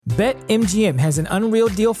BetMGM has an unreal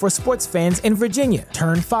deal for sports fans in Virginia.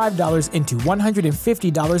 Turn $5 into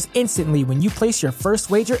 $150 instantly when you place your first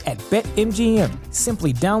wager at BetMGM.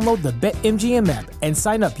 Simply download the BetMGM app and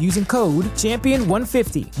sign up using code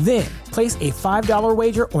Champion150. Then, place a $5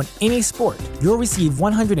 wager on any sport. You'll receive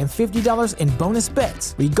 $150 in bonus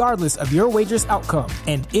bets, regardless of your wager's outcome.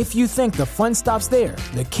 And if you think the fun stops there,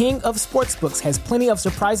 the King of Sportsbooks has plenty of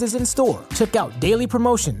surprises in store. Check out daily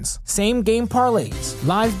promotions, same-game parlays,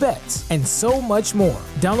 live bets, and so much more.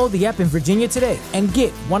 Download the app in Virginia today and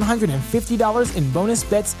get $150 in bonus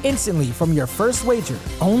bets instantly from your first wager.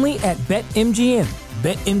 Only at BetMGM.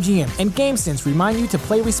 BetMGM and GameSense remind you to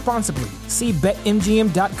play responsibly. See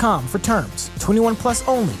BetMGM.com for terms. 21 plus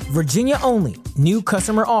only. Virginia only. New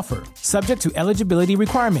customer offer. Subject to eligibility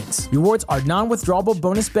requirements. Rewards are non-withdrawable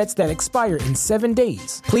bonus bets that expire in 7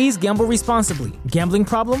 days. Please gamble responsibly. Gambling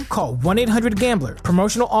problem? Call 1-800-GAMBLER.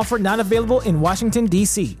 Promotional offer not available in Washington,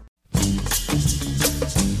 D.C.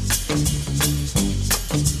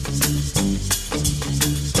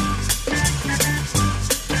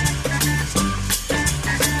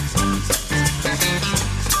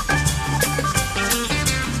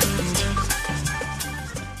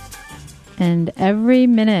 And every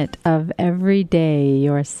minute of every day,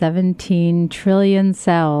 your 17 trillion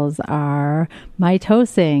cells are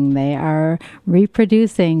mitosing. They are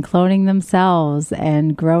reproducing, cloning themselves,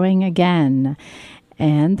 and growing again.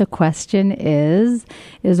 And the question is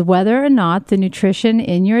whether or not the nutrition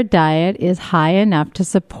in your diet is high enough to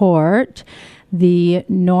support the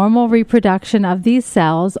normal reproduction of these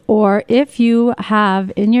cells, or if you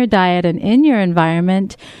have in your diet and in your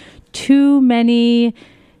environment too many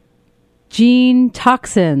gene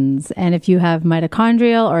toxins. And if you have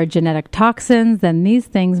mitochondrial or genetic toxins, then these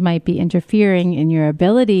things might be interfering in your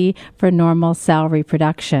ability for normal cell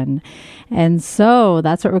reproduction. And so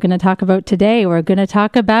that's what we're going to talk about today. We're going to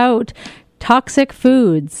talk about toxic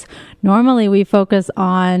foods. Normally we focus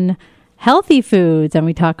on healthy foods, and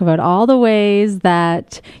we talk about all the ways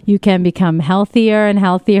that you can become healthier and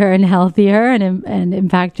healthier and healthier and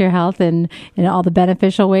impact your health in all the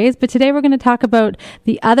beneficial ways. But today we're going to talk about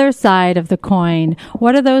the other side of the coin.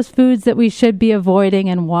 What are those foods that we should be avoiding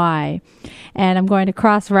and why? And I'm going to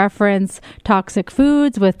cross-reference toxic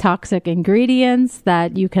foods with toxic ingredients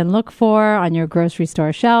that you can look for on your grocery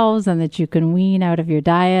store shelves and that you can wean out of your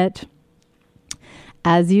diet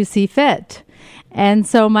as you see fit. And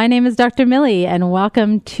so my name is Dr. Millie, and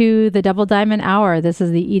welcome to the Double Diamond Hour. This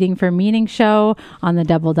is the Eating for Meaning show on the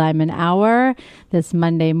Double Diamond Hour. This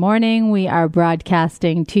Monday morning, we are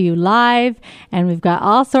broadcasting to you live, and we've got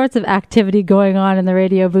all sorts of activity going on in the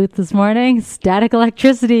radio booth this morning. Static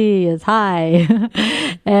electricity is high.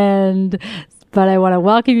 But I want to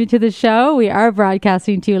welcome you to the show. We are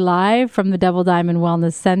broadcasting to you live from the Double Diamond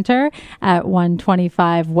Wellness Center at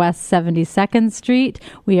 125 West 72nd Street.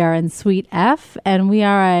 We are in Suite F, and we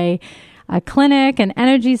are a clinic, an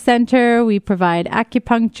energy center. We provide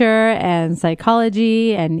acupuncture and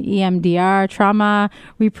psychology and EMDR, trauma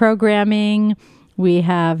reprogramming. We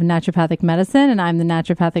have naturopathic medicine, and I'm the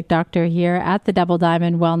naturopathic doctor here at the Double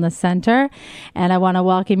Diamond Wellness Center. And I want to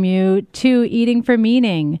welcome you to Eating for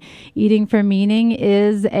Meaning. Eating for Meaning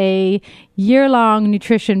is a year-long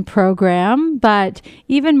nutrition program, but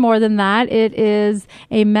even more than that, it is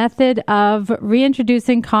a method of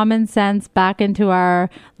reintroducing common sense back into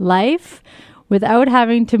our life without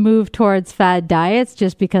having to move towards fad diets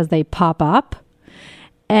just because they pop up.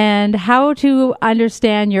 And how to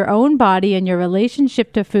understand your own body and your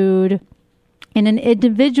relationship to food in an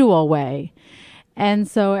individual way. And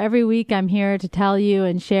so every week I'm here to tell you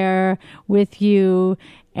and share with you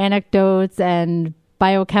anecdotes and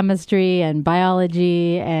biochemistry and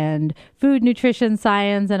biology and food nutrition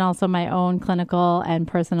science, and also my own clinical and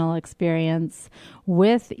personal experience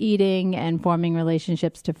with eating and forming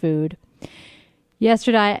relationships to food.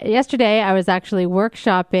 Yesterday, I was actually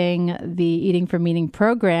workshopping the Eating for Meaning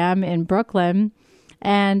program in Brooklyn,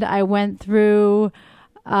 and I went through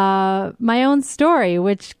my own story,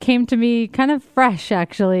 which came to me kind of fresh,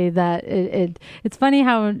 actually. That it's funny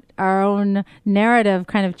how our own narrative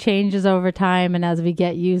kind of changes over time and as we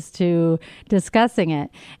get used to discussing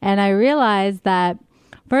it. And I realized that,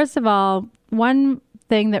 first of all, one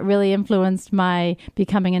thing that really influenced my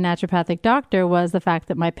becoming a naturopathic doctor was the fact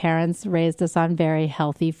that my parents raised us on very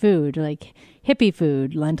healthy food, like hippie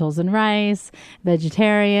food, lentils and rice,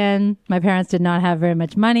 vegetarian. My parents did not have very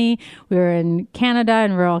much money. We were in Canada,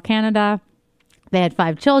 in rural Canada. They had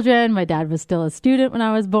 5 children. My dad was still a student when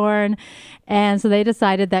I was born. And so they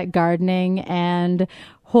decided that gardening and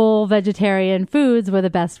whole vegetarian foods were the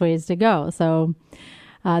best ways to go. So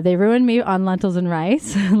They ruined me on lentils and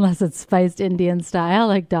rice, unless it's spiced Indian style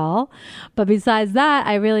like dal. But besides that,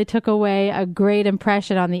 I really took away a great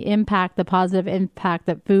impression on the positive impact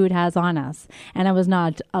that food has on us. And I was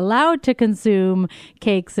not allowed to consume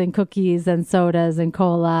cakes and cookies and sodas and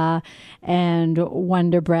cola and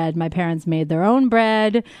Wonder Bread. My parents made their own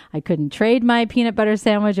bread. I couldn't trade my peanut butter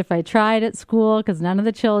sandwich if I tried at school because none of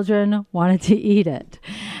the children wanted to eat it.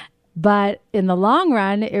 But in the long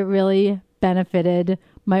run, it really benefited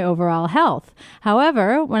my overall health.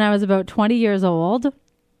 However, when I was about 20 years old,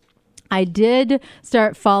 I did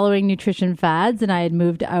start following nutrition fads, and I had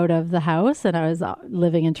moved out of the house, and I was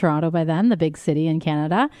living in Toronto by then, the big city in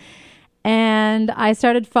Canada. And I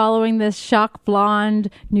started following this shock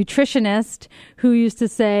blonde nutritionist who used to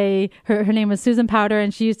say, her name was Susan Powder,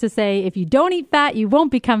 and she used to say, if you don't eat fat, you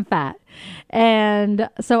won't become fat. And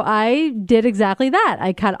so I did exactly that.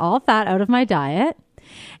 I cut all fat out of my diet.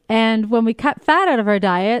 And when we cut fat out of our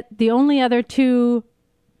diet, the only other two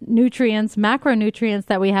nutrients, macronutrients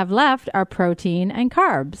that we have left are protein and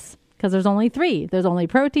carbs. Because there's only three. There's only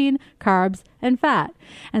protein, carbs, and fat.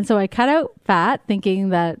 And so I cut out fat thinking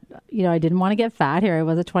that, I didn't want to get fat. Here I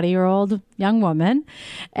was, a 20-year-old young woman.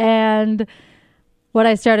 And what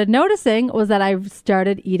I started noticing was that I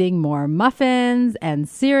started eating more muffins and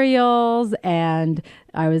cereals, and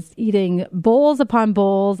I was eating bowls upon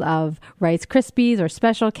bowls of Rice Krispies or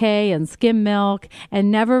Special K and skim milk, and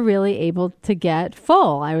never really able to get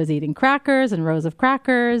full. I was eating crackers and rows of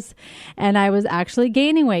crackers, and I was actually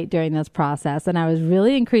gaining weight during this process, and I was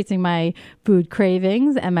really increasing my food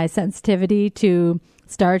cravings and my sensitivity to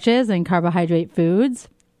starches and carbohydrate foods.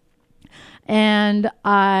 And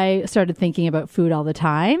I started thinking about food all the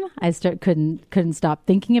time. I couldn't stop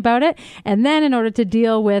thinking about it. And then in order to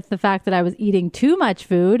deal with the fact that I was eating too much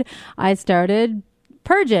food, I started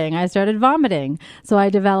purging. I started vomiting. So I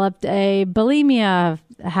developed a bulimia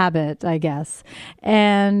habit, I guess.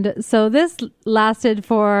 And so this lasted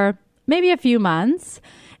for maybe a few months.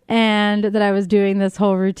 And that I was doing this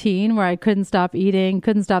whole routine where I couldn't stop eating,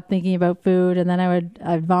 couldn't stop thinking about food. And then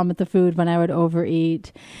I'd vomit the food when I would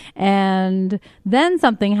overeat. And then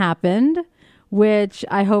something happened, which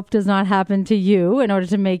I hope does not happen to you in order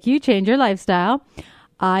to make you change your lifestyle.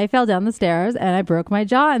 I fell down the stairs and I broke my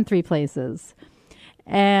jaw in 3 places.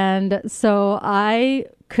 And so I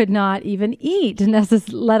could not even eat,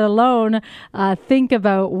 let alone think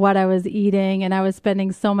about what I was eating. And I was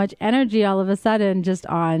spending so much energy all of a sudden just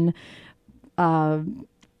on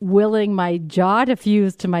willing my jaw to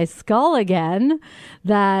fuse to my skull again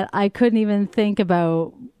that I couldn't even think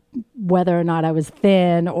about whether or not I was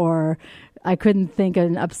thin, or I couldn't think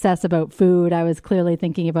and obsess about food. I was clearly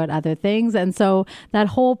thinking about other things. And so that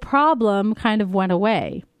whole problem kind of went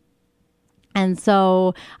away. And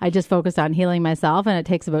so I just focused on healing myself, and it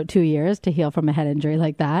takes about 2 years to heal from a head injury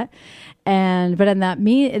like that. But in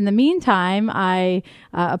the meantime, I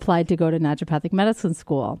applied to go to naturopathic medicine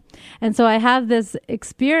school. And so I have this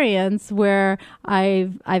experience where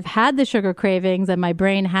I've had the sugar cravings, and my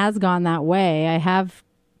brain has gone that way. I have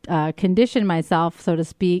conditioned myself, so to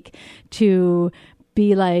speak, to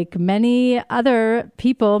be like many other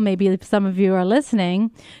people, maybe some of you are listening,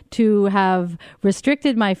 to have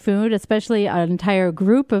restricted my food, especially an entire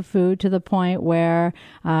group of food, to the point where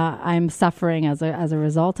I'm suffering as a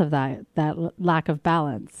result of that lack of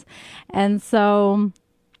balance. And so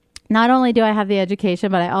not only do I have the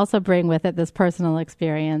education, but I also bring with it this personal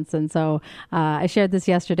experience. And so I shared this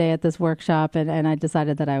yesterday at this workshop, and I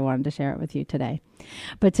decided that I wanted to share it with you today.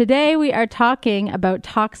 But today we are talking about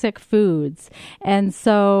toxic foods. And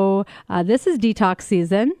so this is detox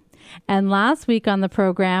season. And last week on the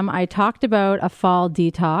program, I talked about a fall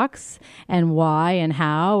detox and why and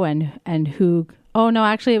how and who. Oh, no,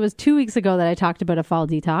 actually, it was 2 weeks ago that I talked about a fall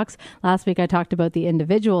detox. Last week, I talked about the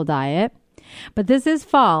individual diet. But this is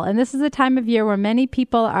fall, and this is a time of year where many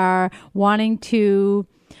people are wanting to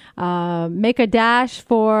make a dash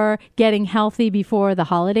for getting healthy before the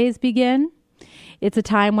holidays begin. It's a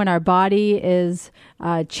time when our body is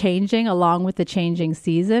changing along with the changing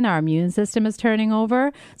season. Our immune system is turning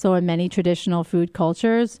over. So in many traditional food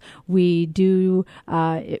cultures, we do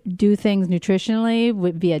things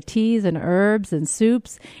nutritionally via teas and herbs and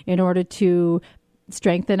soups in order to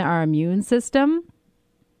strengthen our immune system.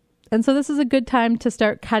 And so this is a good time to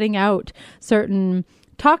start cutting out certain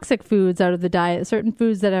toxic foods out of the diet, certain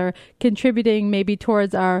foods that are contributing maybe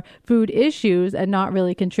towards our food issues and not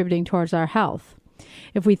really contributing towards our health.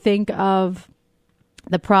 If we think of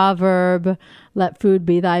the proverb, let food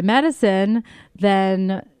be thy medicine,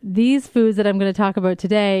 then these foods that I'm going to talk about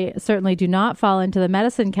today certainly do not fall into the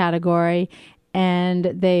medicine category. and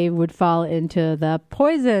they would fall into the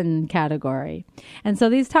poison category. And so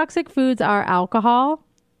these toxic foods are alcohol.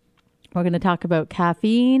 We're going to talk about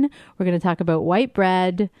caffeine. We're going to talk about white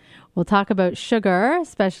bread. We'll talk about sugar,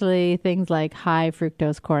 especially things like high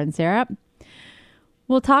fructose corn syrup.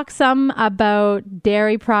 We'll talk some about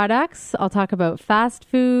dairy products. I'll talk about fast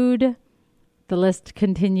food. The list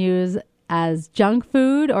continues as junk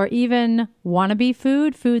food or even wannabe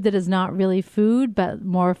food, food that is not really food, but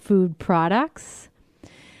more food products.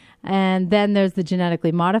 And then there's the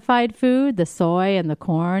genetically modified food, the soy and the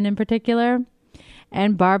corn in particular,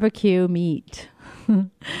 and barbecue meat.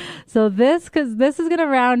 So this is going to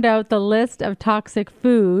round out the list of toxic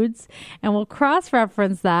foods, and we'll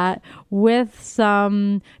cross-reference that with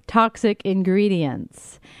some toxic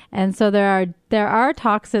ingredients. And so there are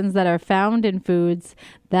toxins that are found in foods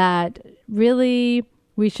that really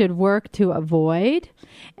we should work to avoid.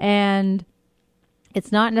 And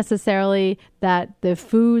it's not necessarily that the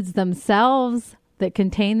foods themselves that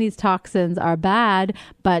contain these toxins are bad,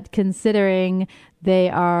 but considering they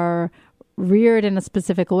are reared in a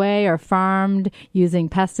specific way or farmed using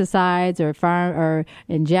pesticides or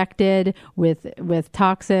injected with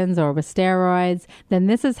toxins or with steroids, then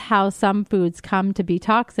this is how some foods come to be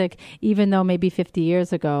toxic, even though maybe 50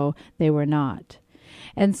 years ago they were not.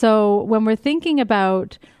 And so when we're thinking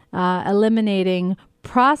about eliminating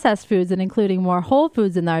processed foods and including more whole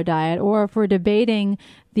foods in our diet, or if we're debating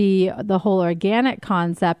the whole organic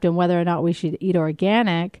concept and whether or not we should eat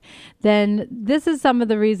organic, then this is some of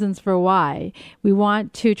the reasons for why. We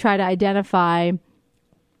want to try to identify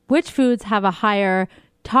which foods have a higher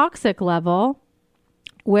toxic level,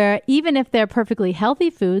 where even if they're perfectly healthy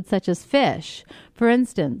foods, such as fish, for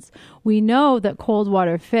instance, we know that cold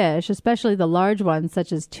water fish, especially the large ones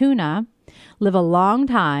such as tuna, live a long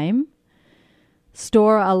time,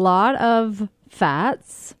 store a lot of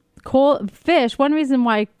fats. Cold fish, one reason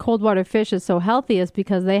why cold water fish is so healthy is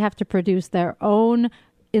because they have to produce their own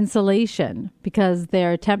insulation, because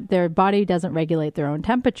their body doesn't regulate their own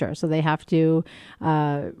temperature. So they have to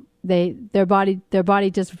their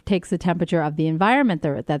body just takes the temperature of the environment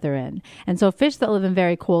that they're in. And so fish that live in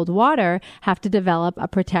very cold water have to develop a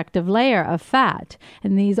protective layer of fat.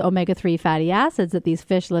 And these omega-3 fatty acids that these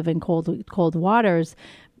fish live in cold waters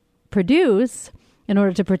produce in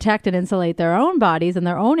order to protect and insulate their own bodies and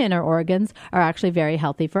their own inner organs are actually very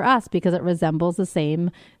healthy for us, because it resembles the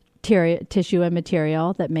same tissue and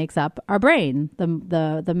material that makes up our brain,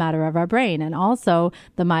 the matter of our brain, and also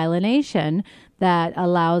the myelination that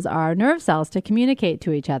allows our nerve cells to communicate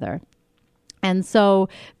to each other. And so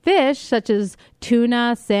fish such as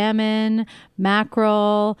tuna, salmon,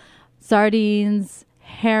 mackerel, sardines,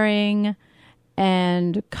 herring,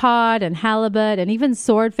 and cod and halibut, and even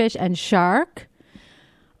swordfish and shark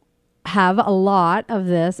have a lot of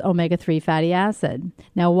this omega-3 fatty acid.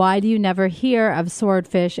 Now, why do you never hear of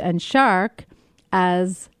swordfish and shark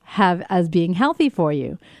as being healthy for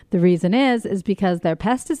you? The reason is because their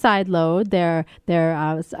pesticide load, their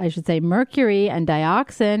mercury and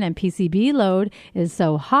dioxin and PCB load is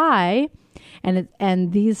so high,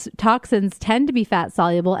 and these toxins tend to be fat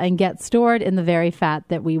soluble and get stored in the very fat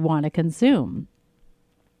that we want to consume.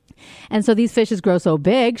 And so these fishes grow so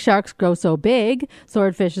big, sharks grow so big,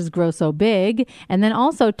 swordfishes grow so big, and then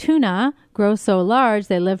also tuna grows so large,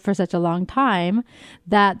 they live for such a long time,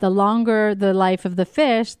 that the longer the life of the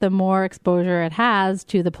fish, the more exposure it has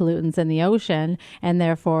to the pollutants in the ocean, and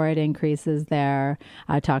therefore it increases their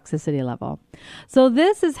toxicity level. So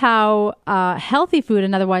this is how healthy food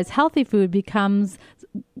and otherwise healthy food becomes,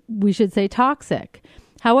 we should say, toxic.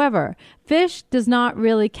 However, fish does not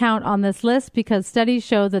really count on this list, because studies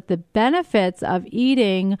show that the benefits of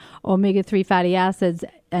eating omega-3 fatty acids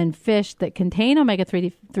and fish that contain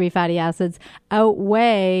omega-3 fatty acids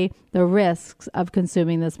outweigh the risks of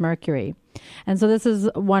consuming this mercury. And so this is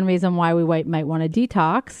one reason why we might want to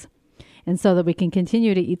detox, and so that we can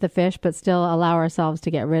continue to eat the fish but still allow ourselves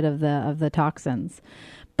to get rid of the toxins.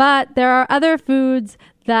 But there are other foods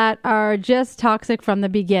that are just toxic from the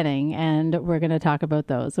beginning, and we're going to talk about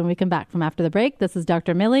those when we come back from after the break. This is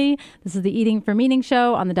Dr. Millie. This is the Eating for Meaning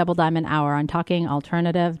show on the Double Diamond Hour on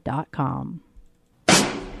TalkingAlternative.com.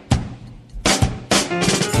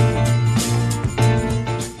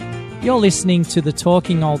 You're listening to the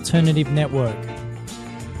Talking Alternative Network.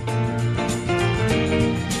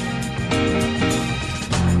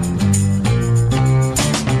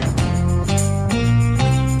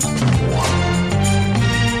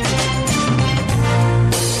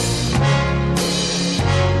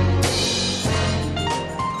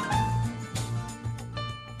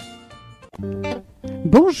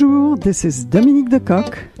 Bonjour, this is Dominique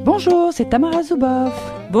Decoq. Bonjour, c'est Tamara Zuboff.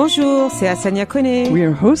 Bonjour, c'est Hassania Koné. We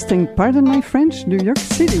are hosting Pardon My French, New York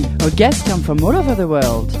City. Our guests come from all over the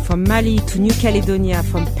world. From Mali to New Caledonia,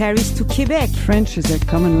 from Paris to Quebec. French is a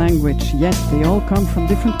common language, yet they all come from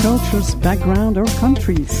different cultures, background or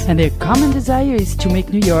countries. And their common desire is to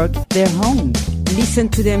make New York their home. Listen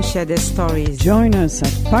to them share their stories. Join us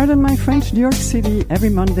at Pardon My French, New York City every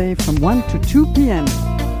Monday from 1 to 2 p.m.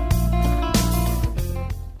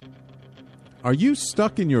 Are you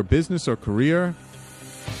stuck in your business or career?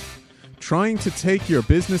 Trying to take your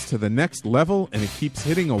business to the next level and it keeps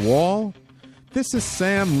hitting a wall? This is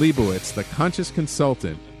Sam Leibowitz, the Conscious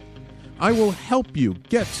Consultant. I will help you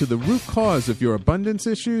get to the root cause of your abundance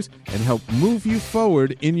issues and help move you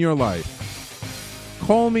forward in your life.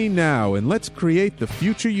 Call me now and let's create the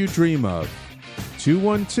future you dream of.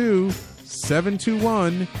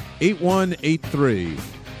 212-721-8183.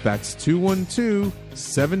 That's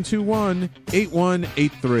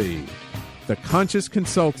 212-721-8183. The Conscious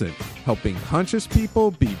Consultant, helping conscious people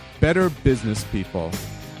be better business people.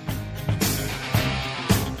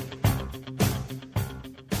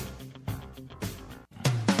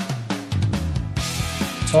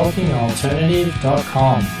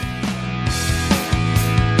 TalkingAlternative.com.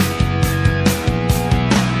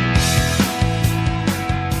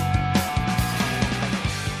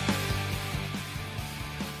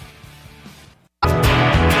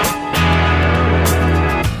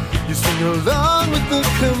 Along with the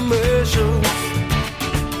commercials,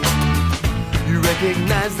 you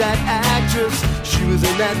recognize that actress. She was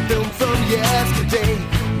in that film from yesterday,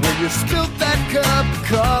 when you spilled that cup of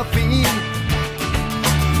coffee.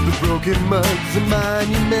 The broken mug's a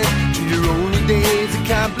monument to your only day's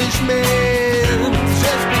accomplishment.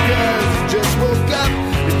 Just because you just woke up,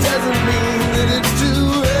 it doesn't mean that it's too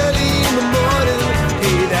early in the morning.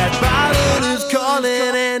 Hey, that bottle is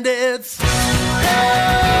calling and it's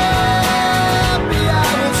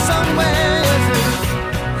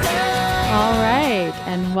All right,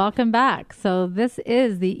 and welcome back. So this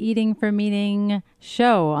is the Eating for Meaning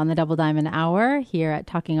show on the Double Diamond Hour here at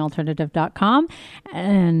TalkingAlternative.com.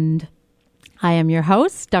 And I am your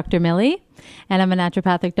host, Dr. Millie, and I'm a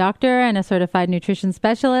naturopathic doctor and a certified nutrition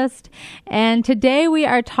specialist. And today we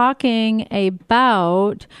are talking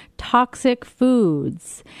about toxic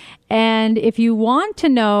foods. And if you want to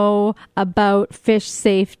know about fish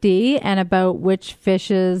safety and about which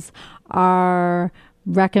fishes are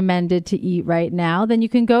recommended to eat right now, then you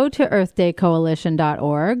can go to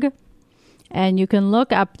earthdaycoalition.org and you can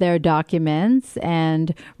look up their documents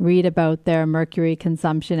and read about their mercury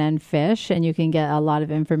consumption and fish, and you can get a lot of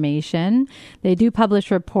information. They do publish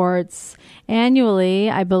reports annually,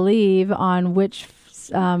 I believe, on which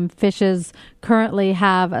fishes currently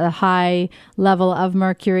have a high level of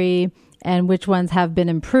mercury and which ones have been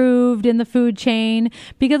improved in the food chain,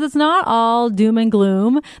 because it's not all doom and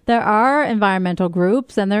gloom. There are environmental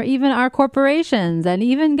groups, and there even are corporations and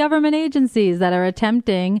even government agencies that are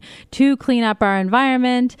attempting to clean up our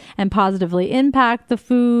environment and positively impact the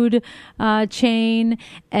food chain.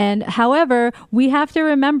 And however, we have to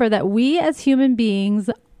remember that we as human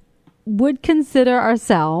beings would consider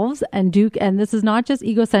ourselves, and this is not just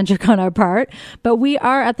egocentric on our part, but we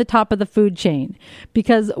are at the top of the food chain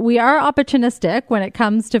because we are opportunistic when it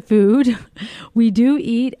comes to food. We do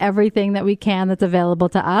eat everything that we can that's available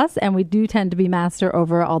to us, and we do tend to be master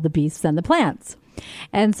over all the beasts and the plants.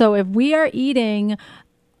 And so if we are eating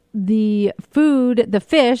the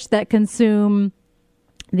fish that consume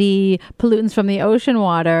the pollutants from the ocean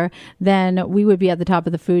water, then we would be at the top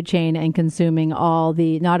of the food chain and consuming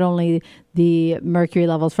not only the mercury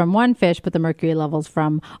levels from one fish, but the mercury levels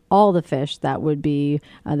from all the fish that would be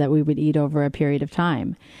that we would eat over a period of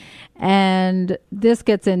time. And this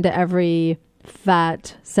gets into every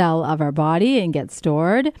fat cell of our body and gets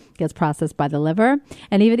stored, gets processed by the liver,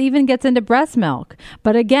 and even gets into breast milk.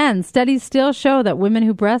 But again, studies still show that women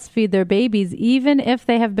who breastfeed their babies, even if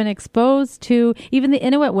they have been exposed to, even the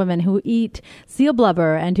Inuit women who eat seal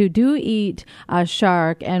blubber and who do eat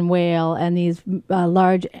shark and whale and these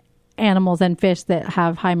large animals and fish that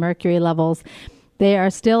have high mercury levels, they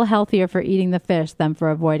are still healthier for eating the fish than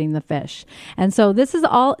for avoiding the fish. And so this is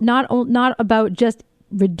all not about just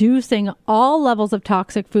reducing all levels of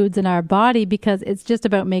toxic foods in our body, because it's just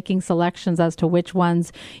about making selections as to which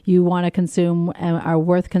ones you want to consume and are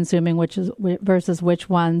worth consuming, versus which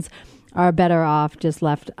ones are better off just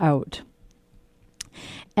left out.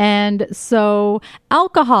 And And so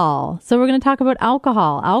alcohol. So we're going to talk about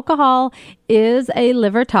alcohol. Alcohol is a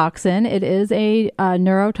liver toxin. It is a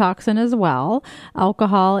neurotoxin as well.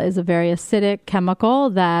 Alcohol is a very acidic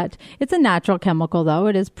chemical that it's a natural chemical, though.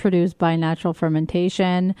 It is produced by natural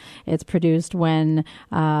fermentation. It's produced when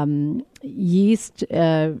yeast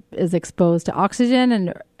is exposed to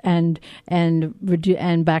oxygen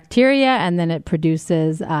and bacteria, and then it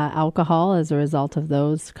produces alcohol as a result of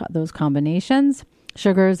those combinations.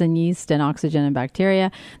 Sugars and yeast and oxygen and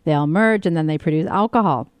bacteria, they all merge and then they produce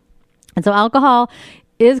alcohol. And so alcohol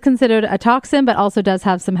is considered a toxin, but also does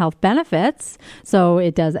have some health benefits. So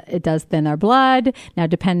it does thin our blood. Now,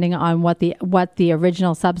 depending on what the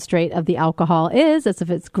original substrate of the alcohol is, as if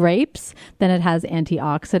it's grapes, then it has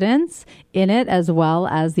antioxidants in it as well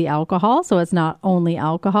as the alcohol. So it's not only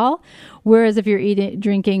alcohol. Whereas if you're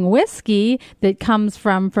drinking whiskey that comes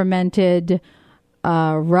from fermented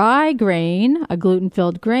rye grain, a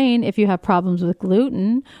gluten-filled grain, if you have problems with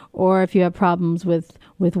gluten, or if you have problems with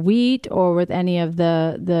wheat or with any of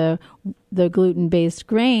the gluten-based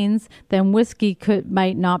grains, then whiskey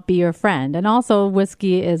might not be your friend. And also,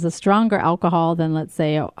 whiskey is a stronger alcohol than, let's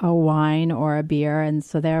say, a wine or a beer, and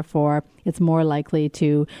so therefore it's more likely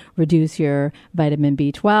to reduce your vitamin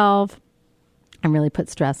B12 and really put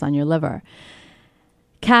stress on your liver.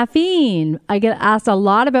 Caffeine. I get asked a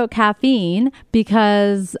lot about caffeine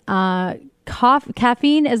because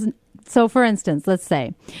caffeine is... So for instance, let's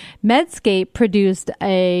say Medscape produced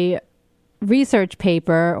a research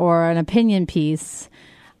paper or an opinion piece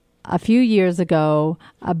a few years ago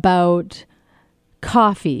about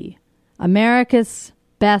coffee, America's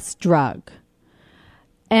best drug.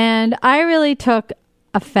 And I really took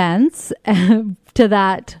offense to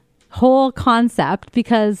that whole concept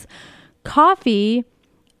because coffee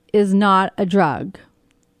is not a drug.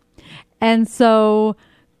 And so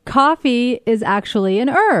coffee is actually an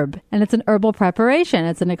herb, and it's an herbal preparation.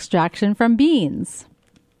 It's an extraction from beans.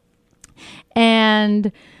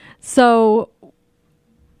 And so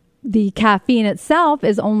the caffeine itself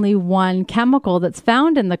is only one chemical that's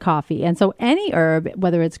found in the coffee. And so any herb,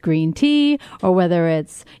 whether it's green tea or whether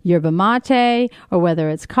it's yerba mate or whether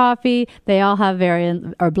it's coffee, they all have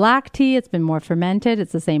or black tea. It's been more fermented.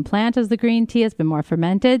 It's the same plant as the green tea. It's been more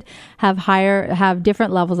fermented, have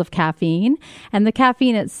different levels of caffeine. And the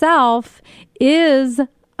caffeine itself is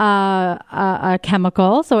a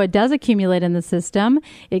chemical, so it does accumulate in the system.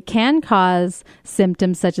 It can cause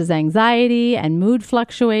symptoms such as anxiety and mood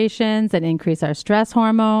fluctuations and increase our stress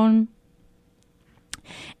hormone.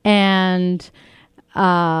 And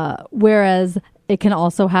whereas it can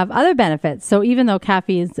also have other benefits. So even though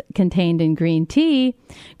caffeine is contained in green tea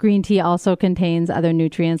also contains other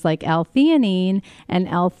nutrients like L-theanine, and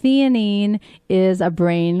L-theanine is a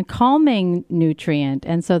brain calming nutrient.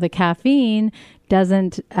 And so the caffeine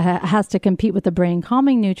has to compete with the brain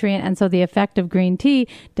calming nutrient. And so the effect of green tea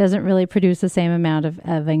doesn't really produce the same amount of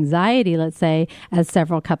anxiety, let's say, as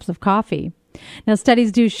several cups of coffee. Now,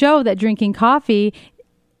 studies do show that drinking coffee,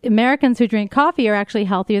 Americans who drink coffee are actually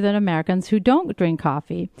healthier than Americans who don't drink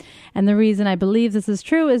coffee. And the reason I believe this is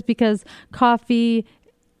true is because coffee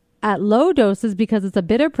at low doses, because it's a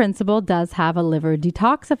bitter principle, does have a liver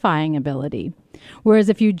detoxifying ability. Whereas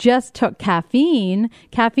if you just took caffeine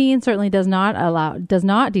certainly does not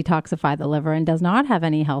detoxify the liver and does not have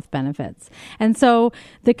any health benefits. And so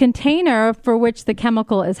the container for which the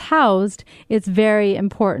chemical is housed is very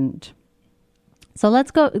important. So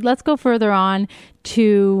let's go further on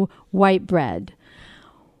to white bread.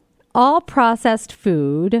 All processed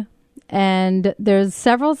food, and there's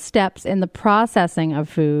several steps in the processing of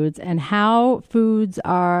foods and how foods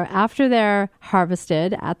are, after they're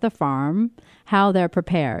harvested at the farm, how they're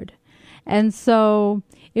prepared. And so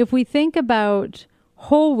if we think about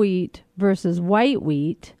whole wheat versus white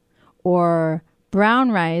wheat, or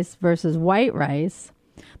brown rice versus white rice,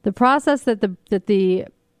 the process that the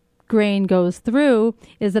grain goes through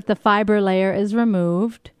is that the fiber layer is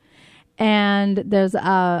removed, and there's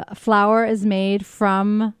flour is made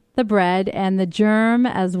from the bread, and the germ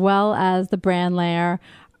as well as the bran layer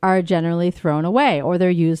are generally thrown away, or they're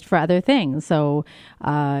used for other things. So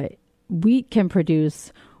wheat can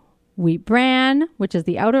produce wheat bran, which is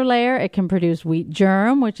the outer layer. It can produce wheat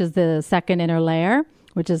germ, which is the second inner layer,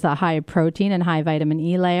 which is the high protein and high vitamin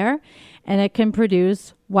E layer. And it can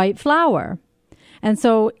produce white flour. And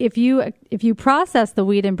so if you process the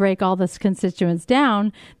wheat and break all the constituents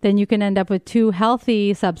down, then you can end up with two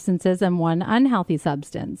healthy substances and one unhealthy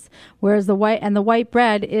substance. Whereas the white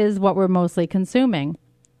bread is what we're mostly consuming.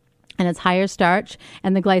 And it's higher starch,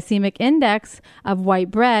 and the glycemic index of white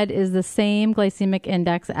bread is the same glycemic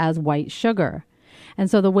index as white sugar. And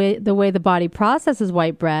so the way the body processes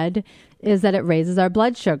white bread is that it raises our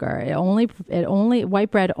blood sugar. White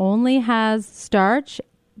bread only has starch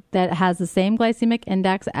that has the same glycemic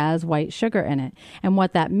index as white sugar in it. And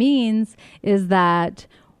what that means is that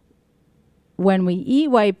when we eat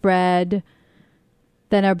white bread,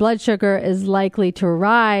 then our blood sugar is likely to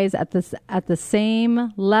rise at the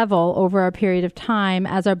same level over a period of time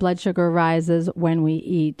as our blood sugar rises when we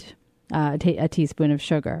eat a teaspoon of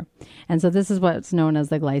sugar. And so this is what's known as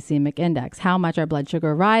the glycemic index, how much our blood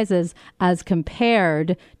sugar rises as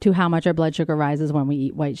compared to how much our blood sugar rises when we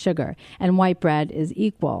eat white sugar. And white bread is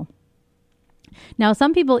equal. Now,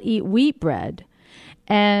 some people eat wheat bread,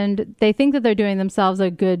 and they think that they're doing themselves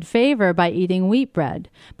a good favor by eating wheat bread.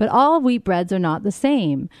 But all wheat breads are not the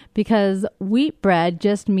same, because wheat bread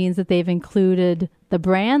just means that they've included the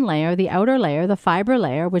bran layer, the outer layer, the fiber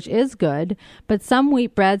layer, which is good. But some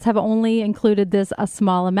wheat breads have only included this a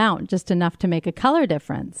small amount, just enough to make a color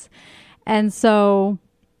difference. And so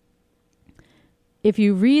if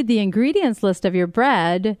you read the ingredients list of your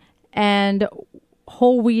bread and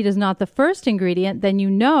whole wheat is not the first ingredient, then you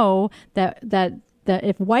know that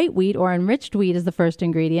if white wheat or enriched wheat is the first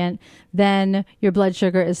ingredient, then your blood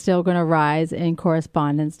sugar is still going to rise in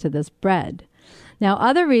correspondence to this bread. Now,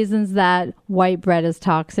 other reasons that white bread is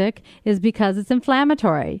toxic is because it's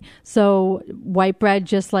inflammatory. So white bread,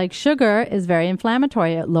 just like sugar, is very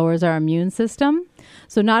inflammatory. It lowers our immune system.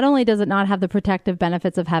 So not only does it not have the protective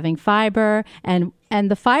benefits of having fiber, and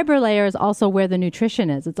the fiber layer is also where the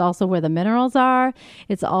nutrition is. It's also where the minerals are.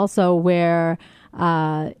 It's also where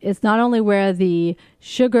it's not only where the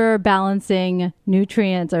sugar balancing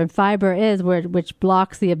nutrients or fiber is, which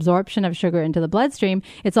blocks the absorption of sugar into the bloodstream.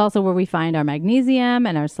 It's also where we find our magnesium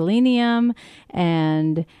and our selenium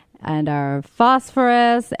and our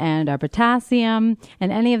phosphorus and our potassium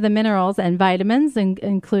and any of the minerals and vitamins,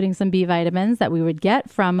 including some B vitamins that we would get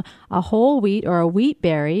from a whole wheat or a wheat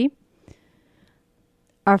berry,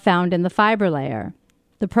 are found in the fiber layer.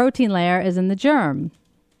 The protein layer is in the germ.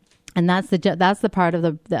 And that's the part of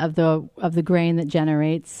the grain that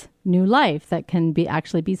generates new life that can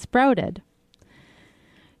actually be sprouted.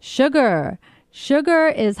 Sugar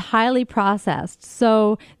is highly processed.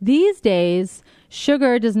 So these days,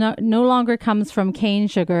 sugar no longer comes from cane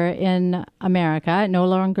sugar in America. It no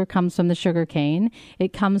longer comes from the sugar cane.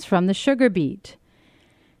 It comes from the sugar beet.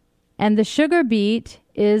 And the sugar beet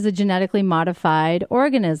is a genetically modified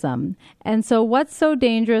organism. And so what's so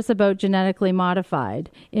dangerous about genetically modified?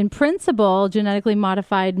 In principle, genetically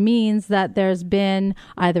modified means that there's been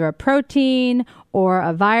either a protein or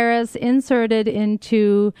a virus inserted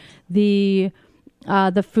into the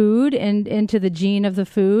food and into the gene of the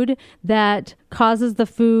food that causes the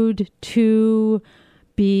food to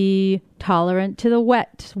be tolerant to the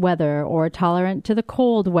wet weather or tolerant to the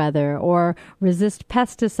cold weather or resist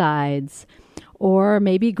pesticides, or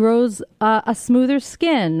maybe grows a smoother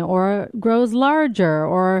skin or grows larger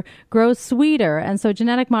or grows sweeter. And so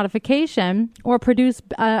genetic modification or produce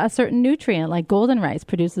a certain nutrient like golden rice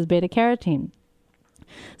produces beta carotene.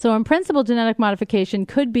 So in principle, genetic modification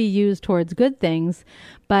could be used towards good things,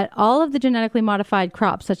 but all of the genetically modified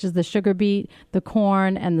crops, such as the sugar beet, the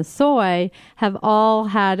corn, and the soy, have all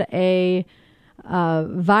had a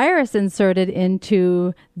virus inserted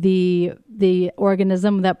into the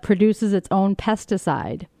organism that produces its own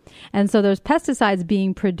pesticide. And so there's pesticides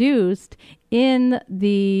being produced in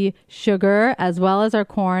the sugar, as well as our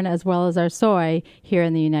corn, as well as our soy here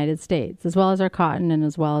in the United States, as well as our cotton, and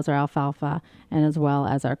as well as our alfalfa, and as well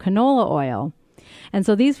as our canola oil. And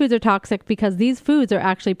so these foods are toxic because these foods are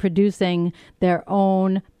actually producing their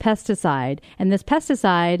own pesticide. And this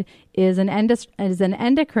pesticide is an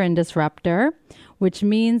endocrine disruptor, which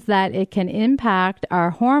means that it can impact our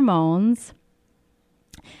hormones.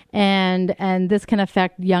 And this can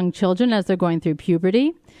affect young children as they're going through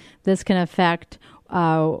puberty. This can affect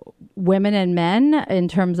women and men in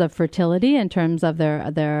terms of fertility, in terms of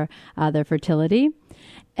their fertility,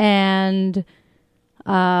 and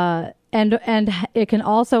it can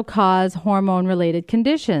also cause hormone-related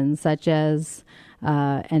conditions such as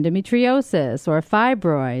endometriosis or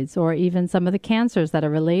fibroids, or even some of the cancers that are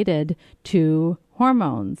related to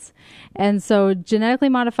hormones. And so genetically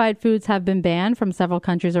modified foods have been banned from several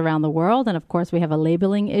countries around the world. And of course, we have a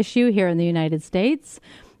labeling issue here in the United States.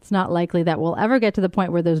 It's not likely that we'll ever get to the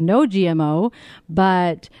point where there's no GMO,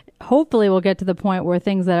 but hopefully we'll get to the point where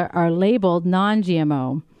things that are labeled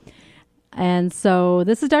non-GMO. And so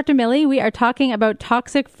this is Dr. Millie. We are talking about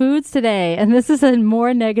toxic foods today, and this is a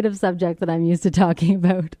more negative subject than I'm used to talking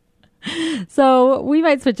about. So we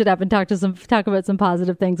might switch it up and talk about some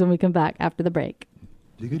positive things when we come back after the break.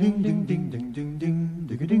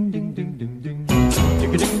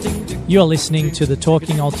 You're listening to the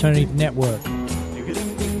Talking Alternative Network.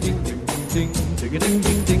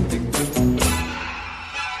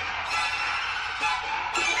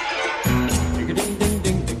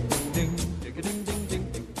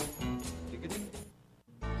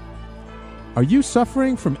 Are you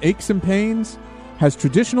suffering from aches and pains? Has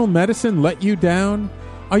traditional medicine let you down?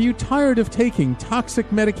 Are you tired of taking toxic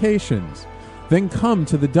medications? Then come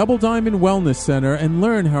to the Double Diamond Wellness Center and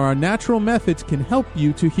learn how our natural methods can help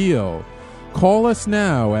you to heal. Call us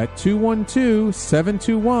now at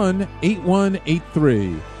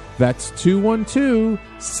 212-721-8183. That's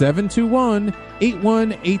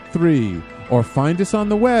 212-721-8183. Or find us on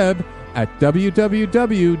the web at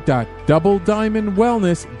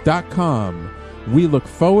www.doublediamondwellness.com. We look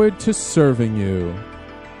forward to serving you.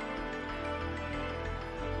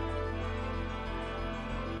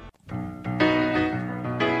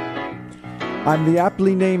 I'm the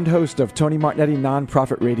aptly named host of Tony Martignetti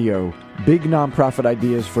Nonprofit Radio. Big nonprofit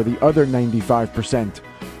ideas for the other 95%.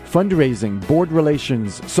 Fundraising, board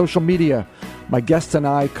relations, social media. My guests and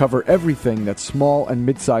I cover everything that small and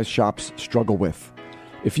mid-sized shops struggle with.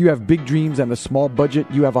 If you have big dreams and a small budget,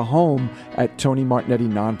 you have a home at Tony Martignetti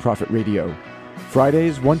Nonprofit Radio.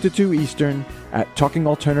 Fridays 1 to 2 Eastern at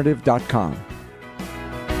talkingalternative.com.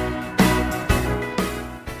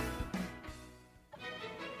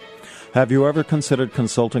 Have you ever considered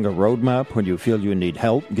consulting a roadmap when you feel you need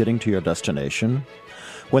help getting to your destination?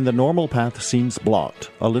 When the normal path seems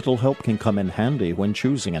blocked, a little help can come in handy when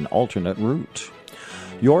choosing an alternate route.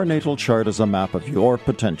 Your natal chart is a map of your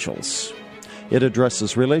potentials. It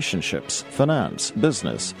addresses relationships, finance,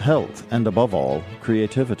 business, health, and above all,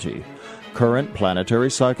 creativity. Current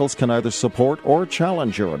planetary cycles can either support or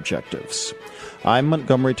challenge your objectives. I'm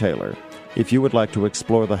Montgomery Taylor. If you would like to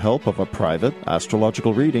explore the help of a private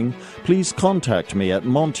astrological reading, please contact me at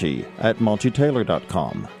Monty at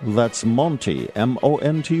MontyTaylor.com. That's Monty,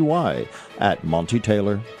 M-O-N-T-Y, at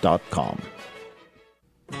MontyTaylor.com.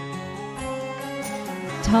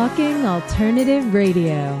 Talking Alternative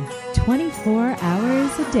Radio, 24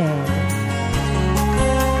 hours a day.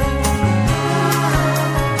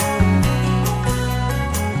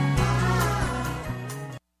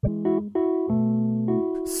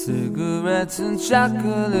 Cigarettes and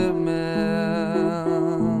chocolate milk.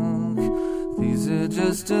 These are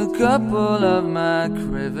just a couple of my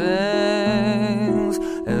cravings.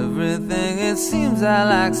 Everything it seems I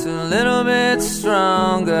like's a little bit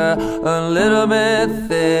stronger, a little bit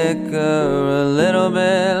thicker, a little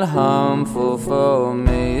bit harmful for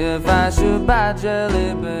me if I should buy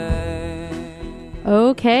Jelly Bean.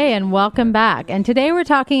 Okay, and welcome back. And today we're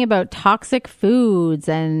talking about toxic foods,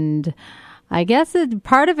 and I guess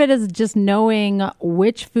part of it is just knowing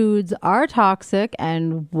which foods are toxic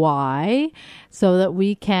and why, so that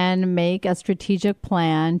we can make a strategic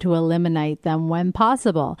plan to eliminate them when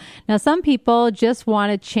possible. Now, some people just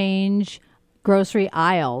want to change grocery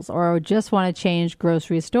aisles or just want to change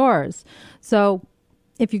grocery stores. So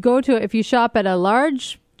if you shop at a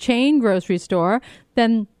large chain grocery store,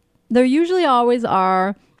 then there usually always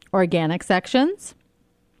are organic sections.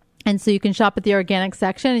 And so you can shop at the organic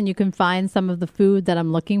section and you can find some of the food that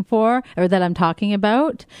I'm looking for or that I'm talking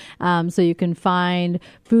about. So you can find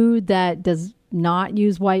food that does not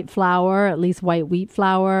use white flour, at least white wheat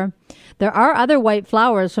flour. There are other white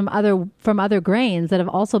flours from other grains that have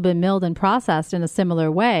also been milled and processed in a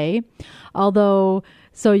similar way.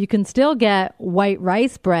 So you can still get white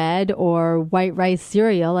rice bread or white rice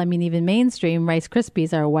cereal. I mean, even mainstream Rice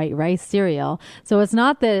Krispies are white rice cereal. So it's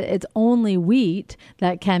not that it's only wheat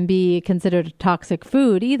that can be considered toxic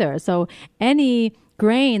food either. So any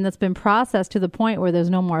grain that's been processed to the point where there's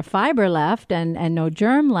no more fiber left and no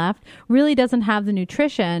germ left really doesn't have the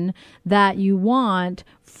nutrition that you want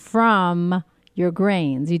from your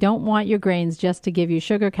grains. You don't want your grains just to give you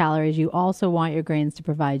sugar calories. You also want your grains to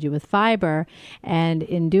provide you with fiber. And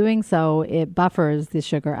in doing so, it buffers the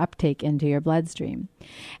sugar uptake into your bloodstream.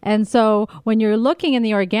 And so when you're looking in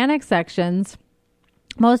the organic sections,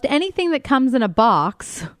 most anything that comes in a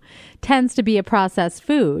box tends to be a processed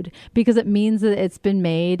food because it means that it's been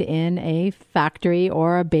made in a factory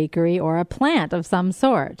or a bakery or a plant of some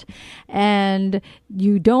sort. And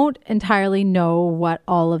you don't entirely know what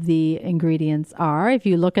all of the ingredients are. If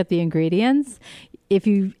you look at the ingredients, if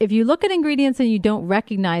you look at ingredients and you don't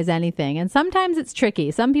recognize anything, and sometimes it's tricky.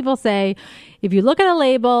 Some people say if you look at a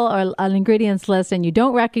label or an ingredients list and you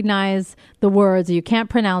don't recognize the words or you can't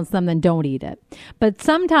pronounce them, then don't eat it. But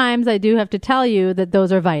sometimes I do have to tell you that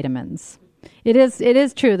those are vitamins. It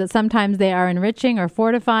is true that sometimes they are enriching or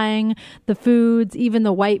fortifying the foods, even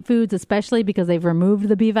the white foods, especially because they've removed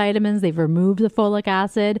the B vitamins, they've removed the folic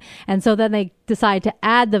acid. And so then they decide to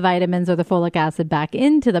add the vitamins or the folic acid back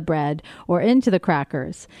into the bread or into the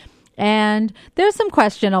crackers. And there's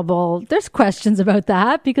questions about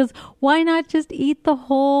that, because why not just eat the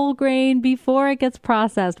whole grain before it gets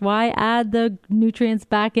processed? Why add the nutrients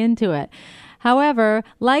back into it? However,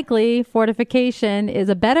 likely fortification is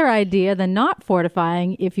a better idea than not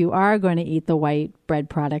fortifying if you are going to eat the white bread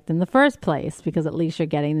product in the first place, because at least you're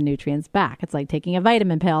getting the nutrients back. It's like taking a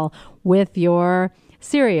vitamin pill with your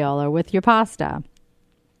cereal or with your pasta.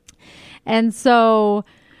 And so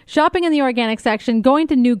shopping in the organic section, going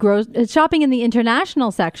to shopping in the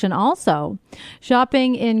international section also.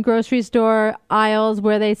 Shopping in grocery store aisles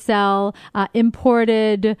where they sell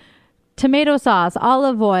imported tomato sauce,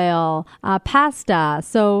 olive oil, pasta.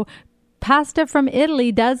 So pasta from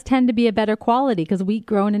Italy does tend to be a better quality because wheat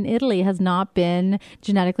grown in Italy has not been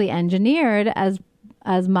genetically engineered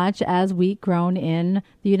as much as wheat grown in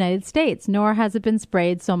the United States, nor has it been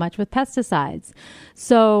sprayed so much with pesticides.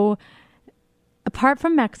 So apart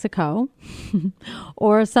from Mexico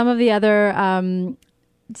or some of the other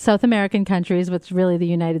South American countries, which really the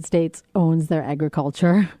United States owns their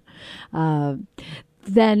agriculture,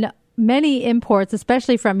 then many imports,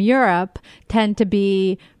 especially from Europe, tend to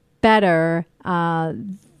be better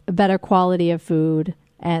quality of food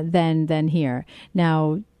than here.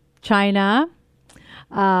 Now, China,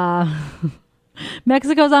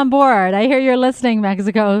 Mexico's on board. I hear you're listening,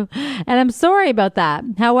 Mexico, and I'm sorry about that.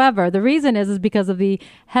 However, the reason is because of the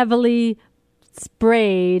heavily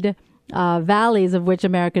sprayed valleys of which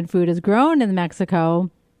American food is grown in Mexico.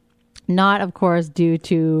 Not, of course, due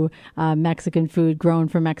to Mexican food grown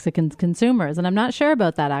for Mexican consumers. And I'm not sure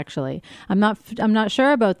about that, actually. I'm not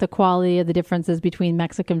sure about the quality of the differences between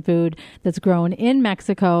Mexican food that's grown in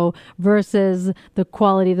Mexico versus the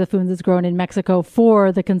quality of the food that's grown in Mexico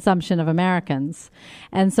for the consumption of Americans.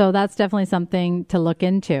 And so that's definitely something to look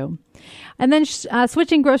into. And then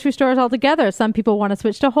switching grocery stores altogether. Some people want to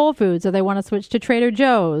switch to Whole Foods, or they want to switch to Trader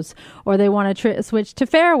Joe's, or they want to switch to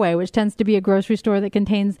Fairway, which tends to be a grocery store that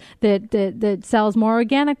contains that sells more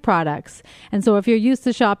organic products. And so if you're used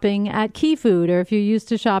to shopping at Key Food, or if you're used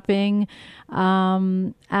to shopping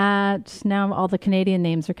at, now all the Canadian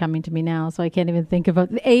names are coming to me now, so I can't even think about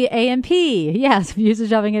A&P. Yes, if you're used to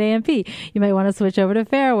shopping at A&P, you might want to switch over to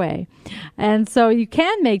Fairway. And so you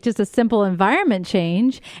can make just a simple environment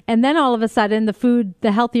change, and then all of a sudden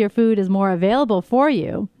the healthier food is more available for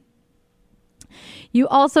you. You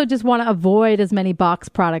also just want to avoid as many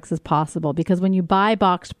boxed products as possible, because when you buy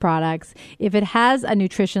boxed products, if it has a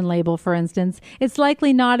nutrition label, for instance, it's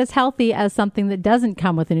likely not as healthy as something that doesn't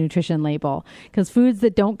come with a nutrition label, because foods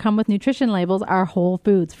that don't come with nutrition labels are whole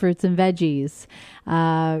foods, fruits and veggies,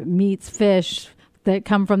 meats, fish that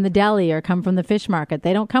come from the deli or come from the fish market.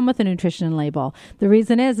 They don't come with a nutrition label. The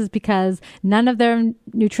reason is because none of their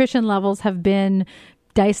nutrition levels have been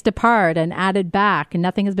diced apart and added back, and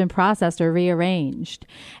nothing has been processed or rearranged.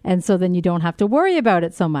 And so then you don't have to worry about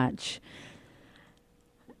it so much.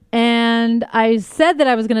 And I said that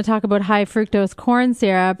I was going to talk about high fructose corn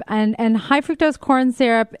syrup, and high fructose corn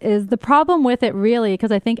syrup is the problem with it, really,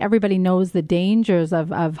 because I think everybody knows the dangers of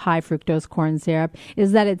high fructose corn syrup,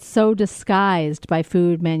 is that it's so disguised by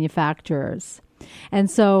food manufacturers. And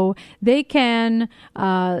so they can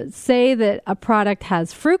say that a product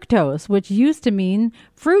has fructose, which used to mean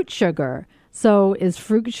fruit sugar. So is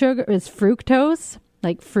fructose,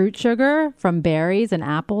 like fruit sugar from berries and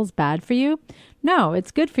apples, bad for you? No, it's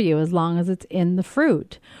good for you as long as it's in the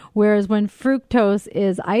fruit. Whereas when fructose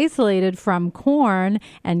is isolated from corn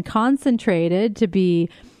and concentrated to be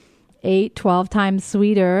 8-12 times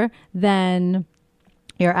sweeter than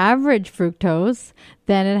your average fructose,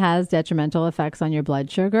 then it has detrimental effects on your blood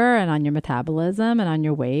sugar and on your metabolism and on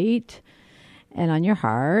your weight and on your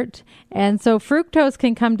heart. And so fructose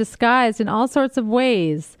can come disguised in all sorts of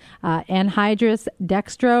ways. Anhydrous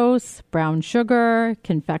dextrose, brown sugar,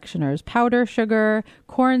 confectioner's powder sugar,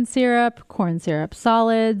 corn syrup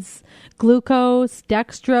solids, glucose,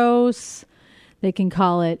 dextrose. They can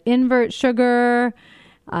call it invert sugar.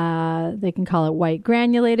 They can call it white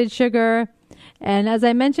granulated sugar. And as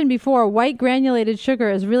I mentioned before, white granulated sugar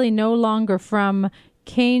is really no longer from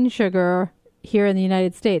cane sugar here in the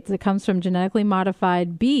United States. It comes from genetically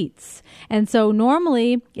modified beets. And so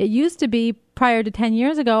normally it used to be, prior to 10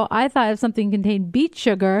 years ago, I thought if something contained beet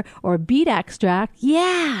sugar or beet extract,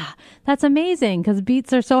 yeah, that's amazing, because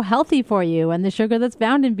beets are so healthy for you. And the sugar that's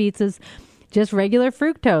found in beets is just regular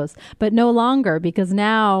fructose, but no longer, because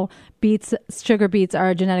now sugar beets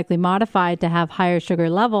are genetically modified to have higher sugar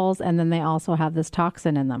levels, and then they also have this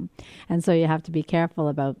toxin in them. And so you have to be careful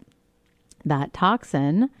about that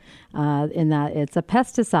toxin in that it's a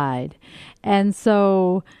pesticide. And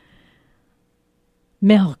so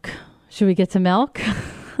milk. Should we get to milk?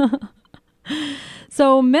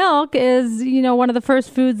 So milk is, one of the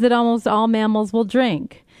first foods that almost all mammals will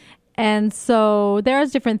drink. And so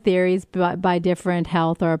there's different theories by different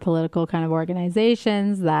health or political kind of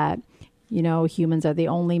organizations that, humans are the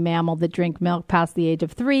only mammal that drink milk past the age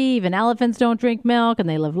of 3. Even elephants don't drink milk, and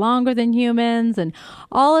they live longer than humans. And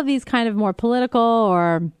all of these kind of more political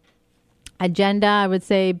or agenda, I would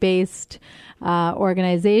say, based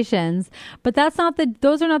organizations. But those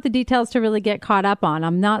are not the details to really get caught up on.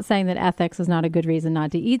 I'm not saying that ethics is not a good reason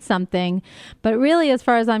not to eat something, but really, as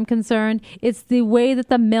far as I'm concerned, it's the way that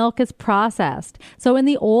the milk is processed. So in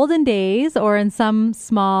the olden days, or in some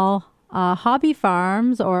small hobby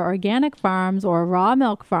farms or organic farms or raw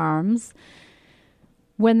milk farms,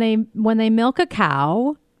 when they milk a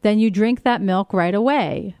cow, then you drink that milk right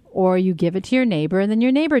away, or you give it to your neighbor, and then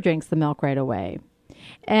your neighbor drinks the milk right away.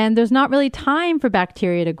 And there's not really time for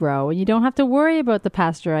bacteria to grow, and you don't have to worry about the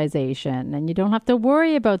pasteurization, and you don't have to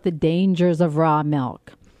worry about the dangers of raw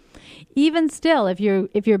milk. Even still, if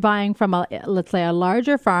you're buying from let's say a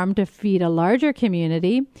larger farm to feed a larger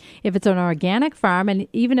community, if it's an organic farm, and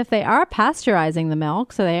even if they are pasteurizing the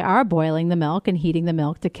milk, so they are boiling the milk and heating the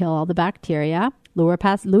milk to kill all the bacteria.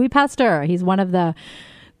 Louis Pasteur, he's one of the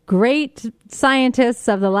great scientists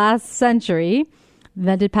of the last century,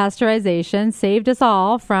 invented pasteurization, saved us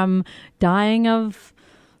all from dying of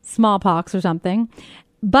smallpox or something.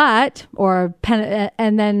 But,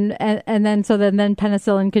 and then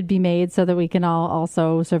penicillin could be made so that we can all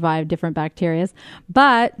also survive different bacteria.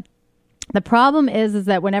 But the problem is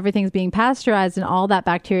that when everything's being pasteurized and all that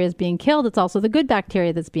bacteria is being killed, it's also the good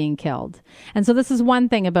bacteria that's being killed. And so this is one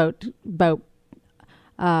thing about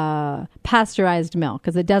pasteurized milk,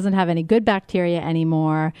 because it doesn't have any good bacteria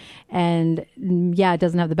anymore. And it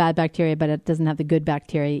doesn't have the bad bacteria, but it doesn't have the good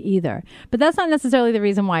bacteria either. But that's not necessarily the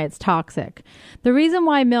reason why it's toxic. The reason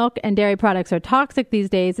why milk and dairy products are toxic these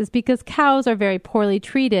days is because cows are very poorly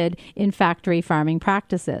treated in factory farming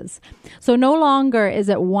practices. So no longer is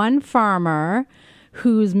it one farmer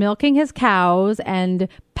who's milking his cows and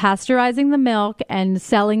pasteurizing the milk and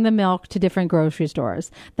selling the milk to different grocery stores.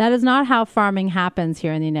 That is not how farming happens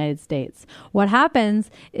here in the United States. What happens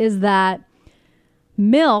is that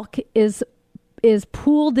milk is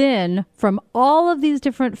pooled in from all of these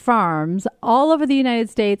different farms all over the United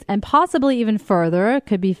States, and possibly even further. It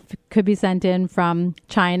could be sent in from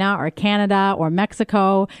China or Canada or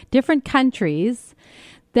Mexico, different countries.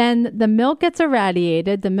 Then the milk gets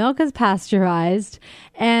irradiated, the milk is pasteurized,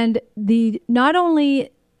 and not only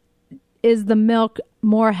is the milk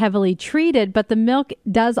more heavily treated, but the milk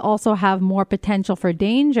does also have more potential for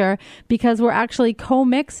danger, because we're actually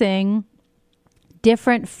co-mixing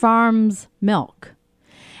different farms' milk.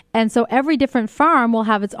 And so every different farm will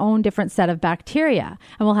have its own different set of bacteria,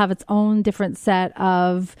 and will have its own different set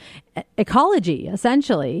of ecology,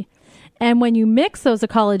 essentially. And when you mix those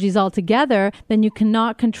ecologies all together, then you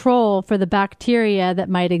cannot control for the bacteria that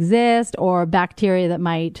might exist, or bacteria that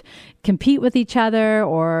might compete with each other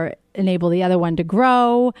or enable the other one to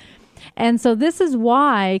grow. And so this is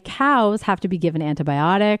why cows have to be given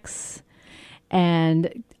antibiotics.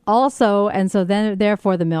 And so then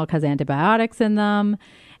therefore the milk has antibiotics in them.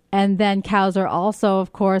 And then cows are also,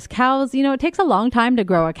 of course, it takes a long time to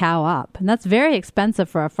grow a cow up. And that's very expensive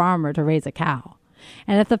for a farmer to raise a cow.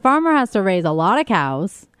 And if the farmer has to raise a lot of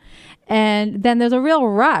cows, and then there's a real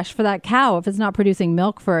rush for that cow if it's not producing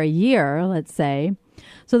milk for a year, let's say.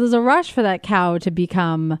 So there's a rush for that cow to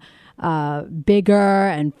become bigger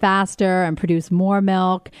and faster and produce more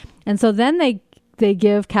milk. And so then they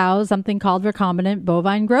give cows something called recombinant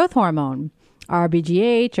bovine growth hormone,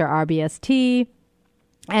 RBGH or RBST,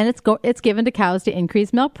 and it's given to cows to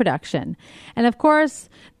increase milk production. And of course,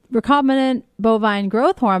 recombinant bovine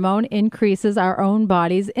growth hormone increases our own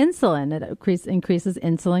body's insulin. It increases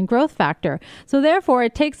insulin growth factor. So therefore,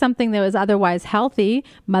 it takes something that was otherwise healthy,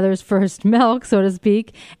 mother's first milk, so to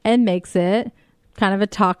speak, and makes it kind of a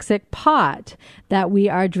toxic pot that we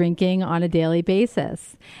are drinking on a daily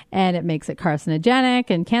basis. And it makes it carcinogenic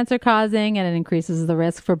and cancer-causing, and it increases the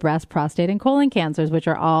risk for breast, prostate, and colon cancers, which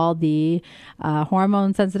are all the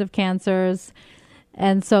hormone-sensitive cancers.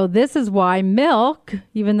 And so this is why milk,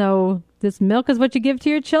 even though this milk is what you give to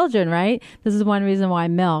your children, right? This is one reason why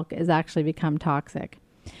milk has actually become toxic.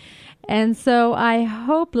 And so I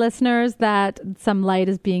hope, listeners, that some light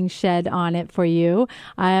is being shed on it for you.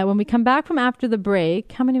 When we come back from after the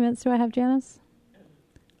break, how many minutes do I have, Janice?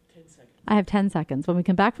 10 seconds. I have 10 seconds. When we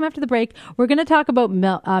come back from after the break, we're going to talk about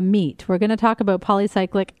meat. We're going to talk about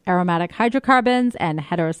polycyclic aromatic hydrocarbons and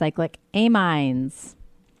heterocyclic amines.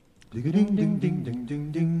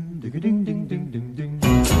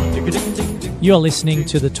 You're listening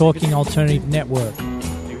to the Talking Alternative Network.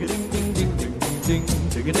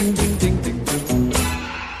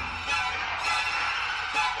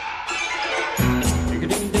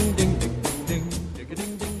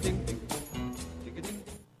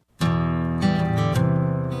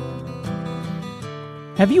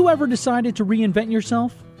 Have you ever decided to reinvent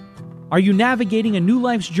yourself? Are you navigating a new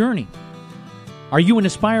life's journey? Are you an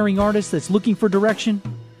aspiring artist that's looking for direction?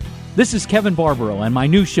 This is Kevin Barbaro, and my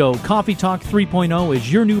new show, Coffee Talk 3.0,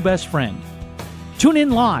 is your new best friend. Tune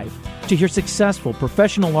in live to hear successful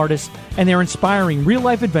professional artists and their inspiring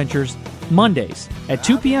real-life adventures Mondays at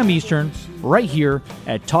 2 p.m. Eastern, right here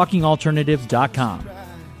at TalkingAlternative.com.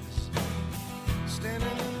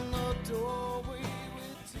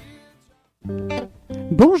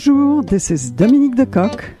 Bonjour, this is Dominique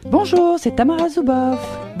Decoq. Bonjour, c'est Tamara Zuboff.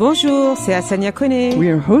 Bonjour, c'est Asania Kone. We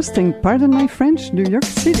are hosting Pardon My French, New York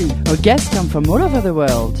City. Our guests come from all over the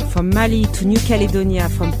world. From Mali to New Caledonia,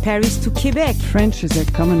 from Paris to Quebec. French is a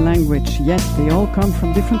common language, yet they all come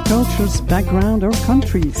from different cultures, background, or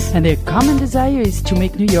countries. And their common desire is to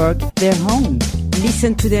make New York their home.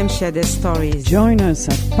 Listen to them share their stories. Join us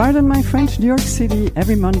at Pardon My French, New York City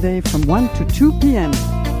every Monday from 1 to 2 p.m.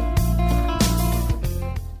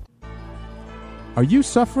 Are you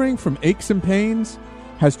suffering from aches and pains?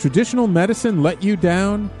 Has traditional medicine let you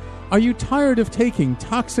down? Are you tired of taking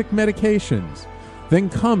toxic medications? Then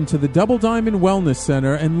come to the Double Diamond Wellness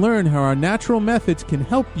Center and learn how our natural methods can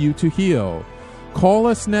help you to heal. Call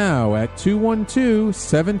us now at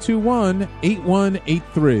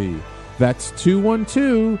 212-721-8183. That's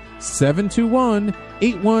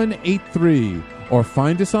 212-721-8183. Or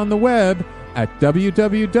find us on the web at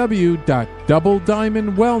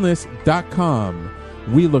www.doublediamondwellness.com.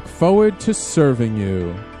 We look forward to serving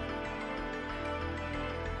you.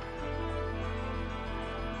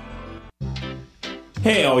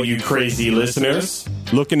 Hey, all you crazy listeners.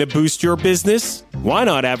 Looking to boost your business? Why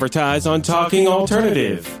not advertise on Talking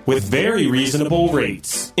Alternative with very reasonable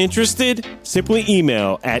rates? Interested? Simply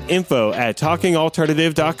email at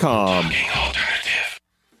info@talkingalternative.com. Talking Alternative.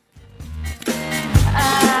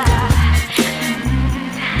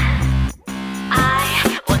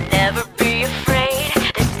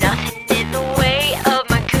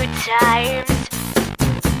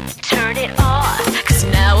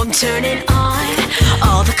 Turn it on.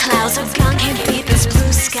 All the clouds are gone, can't beat this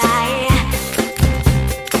blue sky.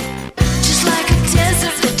 Just like a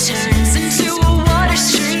desert that turns into a water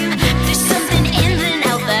stream. There's something in the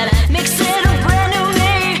now that makes it a brand new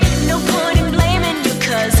me. No point in blaming you,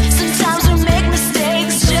 cause sometimes we make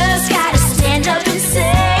mistakes. Just gotta stand up and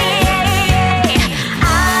say,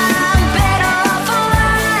 I'm better off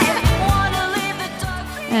alive. Wanna leave the dark.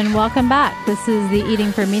 And welcome back. This is the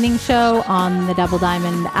Eating for Meaning show on the Double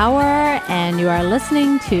Diamond Hour, and you are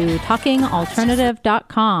listening to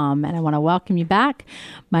TalkingAlternative.com. And I want to welcome you back.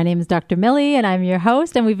 My name is Dr. Millie, and I'm your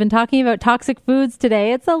host, and we've been talking about toxic foods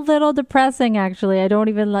today. It's a little depressing, actually. I don't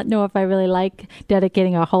even know if I really like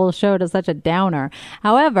dedicating a whole show to such a downer.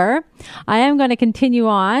 However, I am going to continue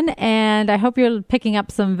on, and I hope you're picking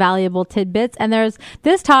up some valuable tidbits. And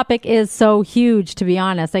this topic is so huge, to be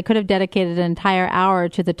honest. I could have dedicated an entire hour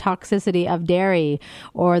to the toxicity of dairy,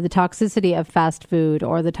 or the toxicity of fast food,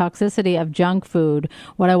 or the toxicity of junk food,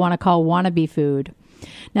 what I want to call wannabe food.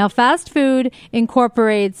 Now, fast food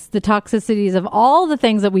incorporates the toxicities of all the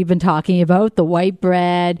things that we've been talking about, the white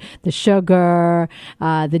bread, the sugar,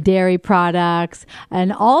 the dairy products,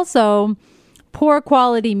 and also poor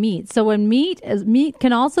quality meat. So when meat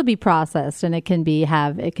can also be processed, and it can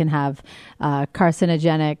have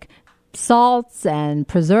carcinogenic salts and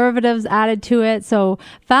preservatives added to it. So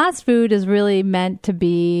fast food is really meant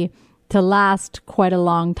to last quite a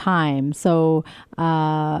long time. So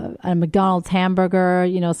a McDonald's hamburger,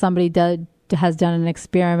 somebody has done an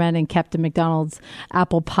experiment and kept a McDonald's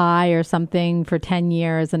apple pie or something for 10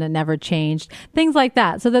 years and it never changed. Things like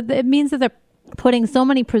that. So that it means that they're putting so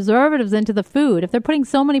many preservatives into the food. If they're putting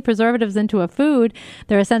so many preservatives into a food,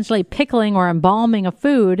 they're essentially pickling or embalming a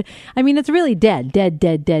food. I mean, it's really dead.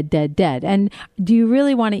 And do you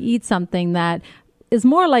really want to eat something that is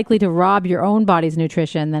more likely to rob your own body's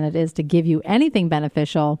nutrition than it is to give you anything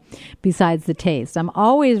beneficial besides the taste. I'm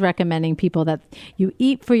always recommending people that you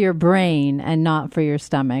eat for your brain and not for your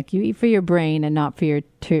stomach. You eat for your brain and not for your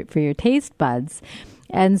taste buds.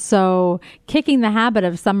 And so kicking the habit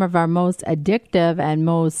of some of our most addictive and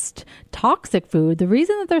most toxic food, the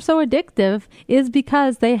reason that they're so addictive is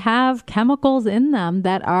because they have chemicals in them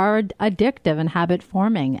that are addictive and habit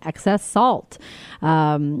forming. Excess salt.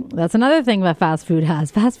 That's another thing that fast food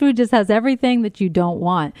has. Fast food just has everything that you don't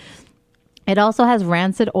want. It also has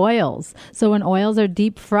rancid oils. So when oils are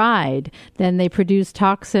deep fried, then they produce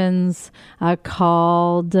toxins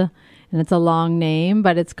called, and it's a long name,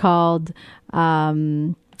 but it's called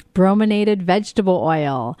brominated vegetable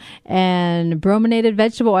oil. And brominated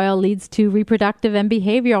vegetable oil leads to reproductive and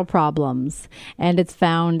behavioral problems. And it's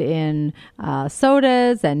found in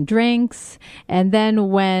sodas and drinks. And then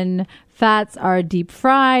when fats are deep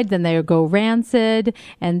fried, then they go rancid,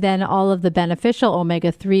 and then all of the beneficial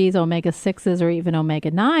omega-3s, omega-6s, or even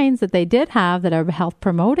omega-9s that they did have that are health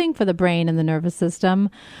promoting for the brain and the nervous system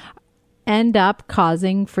end up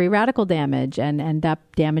causing free radical damage and end up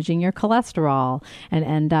damaging your cholesterol and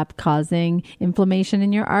end up causing inflammation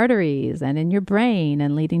in your arteries and in your brain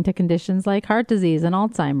and leading to conditions like heart disease and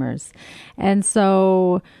Alzheimer's. And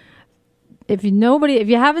so if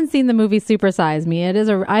you haven't seen the movie Super Size Me,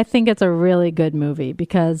 I think it's a really good movie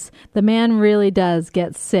because the man really does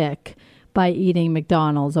get sick by eating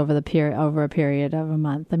McDonald's over a period of a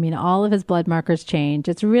month. I mean, all of his blood markers change.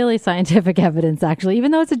 It's really scientific evidence, actually,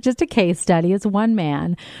 even though it's just a case study. It's one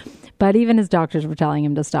man, but even his doctors were telling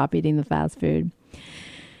him to stop eating the fast food.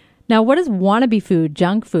 Now, what is wannabe food,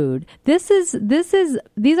 junk food?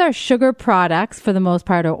 These are sugar products for the most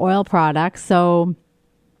part, or oil products. So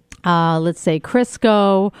let's say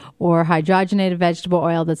Crisco or hydrogenated vegetable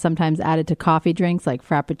oil that's sometimes added to coffee drinks like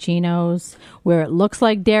frappuccinos, where it looks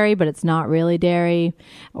like dairy, but it's not really dairy.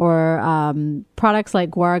 Or products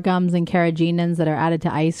like guar gums and carrageenans that are added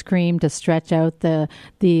to ice cream to stretch out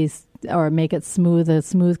these or make it smooth, a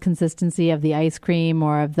smooth consistency of the ice cream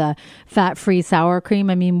or of the fat-free sour cream.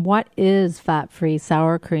 I mean, what is fat-free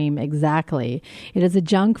sour cream exactly? It is a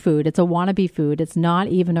junk food. It's a wannabe food. It's not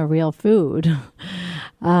even a real food.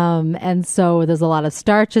 And so there's a lot of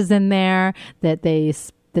starches in there that they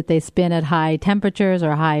spin at high temperatures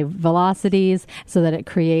or high velocities so that it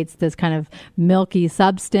creates this kind of milky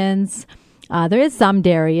substance. There is some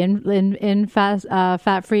dairy in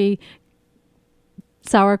fat-free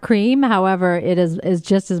sour cream. However, it is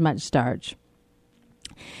just as much starch.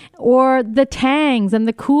 Or the Tangs and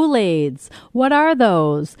the Kool-Aids. What are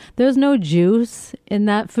those? There's no juice in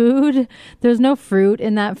that food. There's no fruit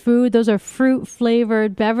in that food. Those are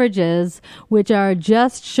fruit-flavored beverages, which are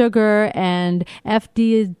just sugar and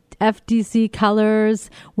FDC colors,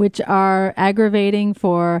 which are aggravating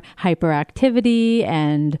for hyperactivity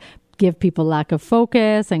and give people lack of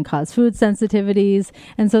focus and cause food sensitivities.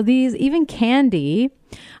 And so these, even candy,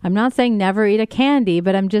 I'm not saying never eat a candy,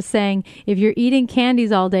 but I'm just saying if you're eating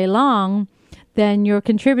candies all day long, then you're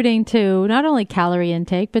contributing to not only calorie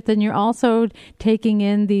intake, but then you're also taking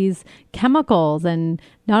in these chemicals, and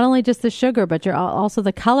not only just the sugar, but you're also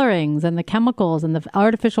the colorings and the chemicals and the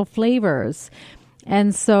artificial flavors.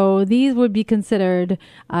 And so these would be considered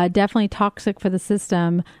definitely toxic for the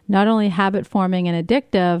system, not only habit forming and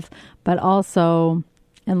addictive, but also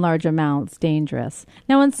in large amounts dangerous.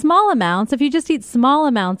 Now, in small amounts, if you just eat small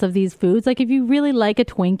amounts of these foods, like if you really like a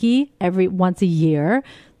Twinkie once a year,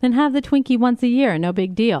 then have the Twinkie once a year, no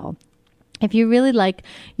big deal. If you really like,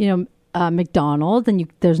 McDonald's,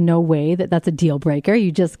 and there's no way that's a deal breaker.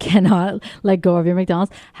 You just cannot let go of your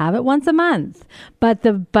McDonald's. Have it once a month. But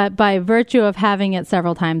by virtue of having it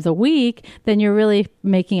several times a week, then you're really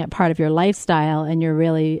making it part of your lifestyle, and you're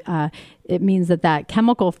really it means that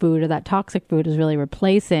chemical food or that toxic food is really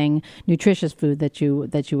replacing nutritious food that you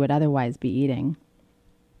would otherwise be eating.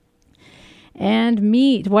 And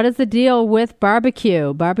meat. What is the deal with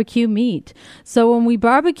barbecue meat? So when we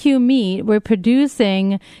barbecue meat, we're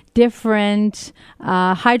producing different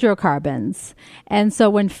hydrocarbons. And so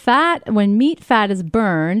when meat fat is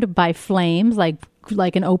burned by flames,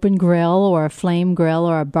 like an open grill or a flame grill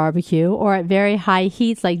or a barbecue, or at very high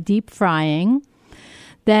heats like deep frying,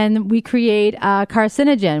 then we create a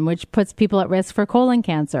carcinogen, which puts people at risk for colon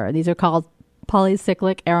cancer. These are called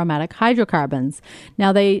polycyclic aromatic hydrocarbons.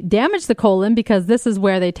 Now, they damage the colon because this is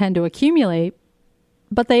where they tend to accumulate,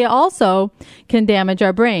 but they also can damage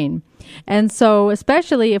our brain. And so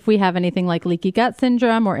especially if we have anything like leaky gut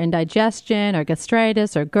syndrome or indigestion or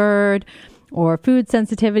gastritis or GERD or food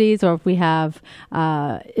sensitivities, or if we have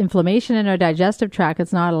inflammation in our digestive tract,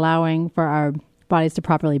 it's not allowing for our bodies to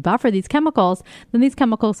properly buffer these chemicals, then these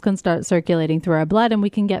chemicals can start circulating through our blood and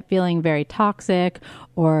we can get feeling very toxic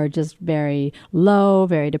or just very low,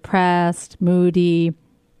 very depressed, moody.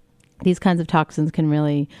 These kinds of toxins can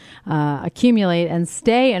really accumulate and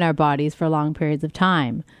stay in our bodies for long periods of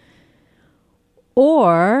time.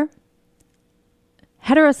 Or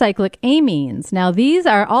heterocyclic amines. Now, these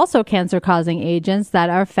are also cancer-causing agents that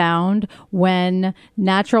are found when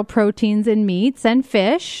natural proteins in meats and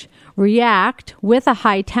fish react with a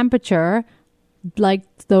high temperature, like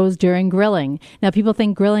those during grilling. Now, people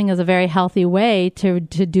think grilling is a very healthy way to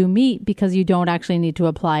do meat because you don't actually need to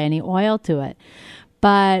apply any oil to it.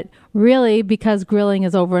 But really, because grilling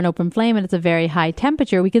is over an open flame and it's a very high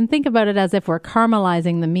temperature, we can think about it as if we're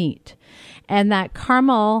caramelizing the meat. And that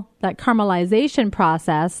caramelization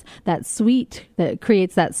process, that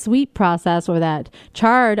creates that sweet process or that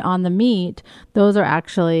chard on the meat, those are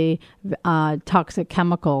actually toxic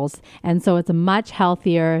chemicals. And so it's much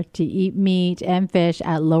healthier to eat meat and fish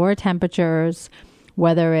at lower temperatures,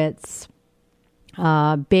 whether it's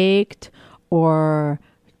baked or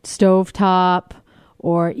stovetop,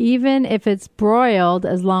 or even if it's broiled,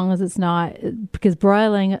 as long as it's not, because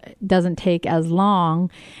broiling doesn't take as long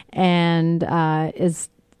and is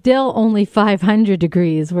still only 500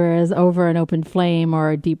 degrees, whereas over an open flame or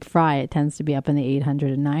a deep fry, it tends to be up in the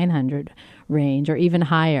 800 and 900 range, or even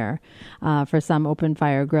higher for some open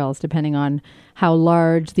fire grills, depending on how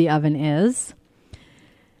large the oven is.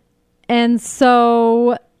 And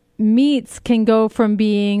so meats can go from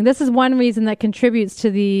being, this is one reason that contributes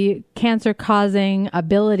to the cancer-causing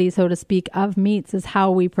ability, so to speak, of meats, is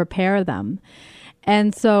how we prepare them.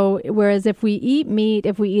 And so, whereas if we eat meat,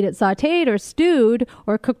 if we eat it sauteed or stewed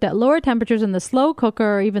or cooked at lower temperatures in the slow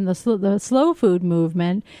cooker or even the slow food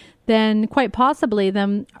movement, then quite possibly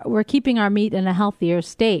then we're keeping our meat in a healthier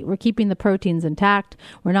state. We're keeping the proteins intact.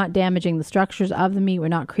 We're not damaging the structures of the meat. We're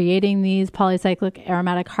not creating these polycyclic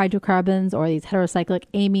aromatic hydrocarbons or these heterocyclic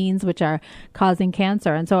amines, which are causing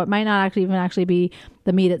cancer. And so it might not actually be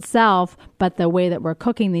the meat itself, but the way that we're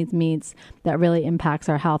cooking these meats that really impacts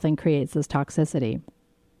our health and creates this toxicity.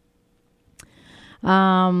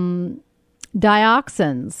 Dioxins.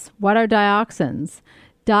 What are dioxins?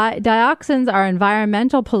 Dioxins are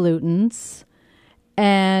environmental pollutants,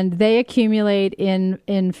 and they accumulate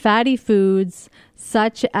in fatty foods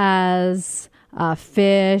such as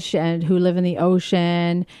fish and who live in the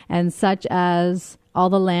ocean, and such as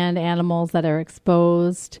all the land animals that are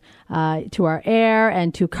exposed to our air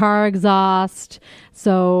and to car exhaust.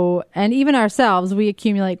 So, and even ourselves, we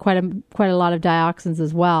accumulate quite a lot of dioxins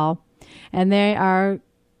as well, and they are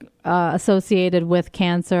associated with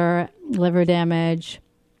cancer, liver damage,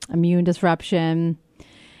 immune disruption.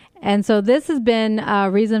 And so this has been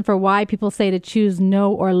a reason for why people say to choose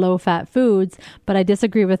no or low-fat foods, but I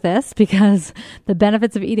disagree with this because the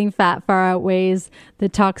benefits of eating fat far outweighs the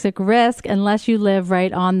toxic risk unless you live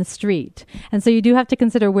right on the street. And so you do have to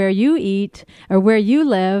consider where you eat or where you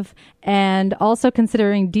live, and also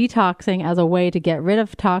considering detoxing as a way to get rid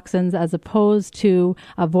of toxins as opposed to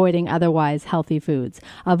avoiding otherwise healthy foods.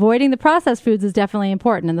 Avoiding the processed foods is definitely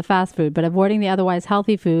important in the fast food, but avoiding the otherwise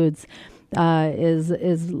healthy foods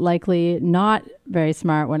is likely not very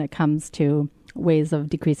smart when it comes to ways of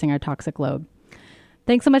decreasing our toxic load.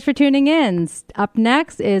 Thanks so much for tuning in. Up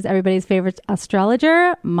next is everybody's favorite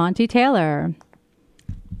astrologer, Monty Taylor.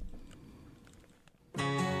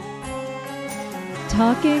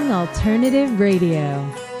 Talking Alternative Radio,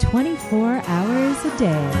 24 hours a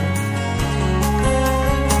day.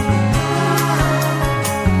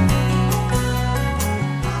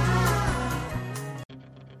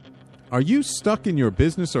 Are you stuck in your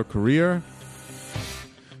business or career?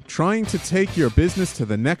 Trying to take your business to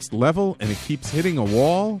the next level and it keeps hitting a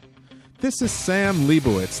wall? This is Sam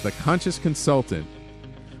Leibowitz, the Conscious Consultant.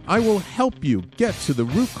 I will help you get to the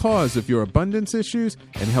root cause of your abundance issues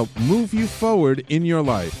and help move you forward in your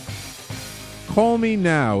life. Call me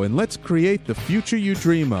now and let's create the future you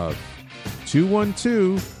dream of.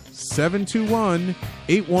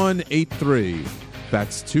 212-721-8183.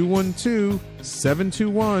 That's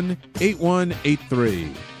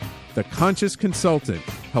 212-721-8183. The Conscious Consultant,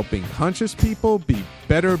 helping conscious people be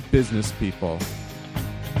better business people.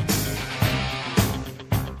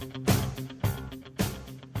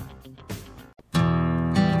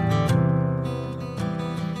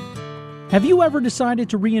 Have you ever decided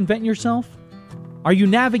to reinvent yourself? Are you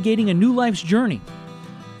navigating a new life's journey?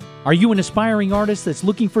 Are you an aspiring artist that's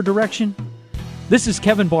looking for direction? This is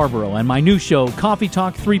Kevin Barbaro, and my new show, Coffee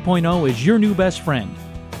Talk 3.0, is your new best friend.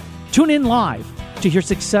 Tune in live to hear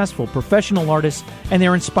successful professional artists and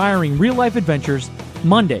their inspiring real-life adventures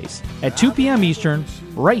Mondays at 2 p.m. Eastern,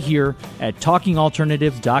 right here at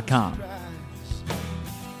TalkingAlternative.com.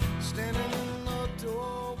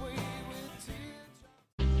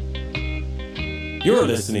 You're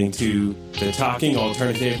listening to the Talking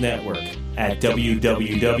Alternative Network at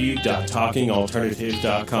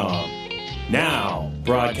www.talkingalternative.com. Now,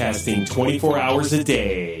 broadcasting 24 hours a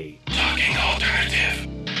day. Talking Alternative.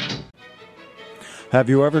 Have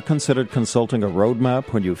you ever considered consulting a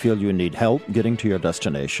roadmap when you feel you need help getting to your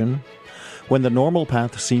destination? When the normal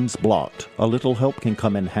path seems blocked, a little help can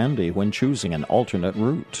come in handy when choosing an alternate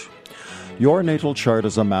route. Your natal chart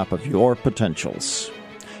is a map of your potentials.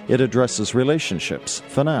 It addresses relationships,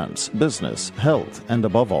 finance, business, health, and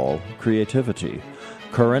above all, creativity.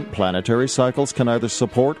 Current planetary cycles can either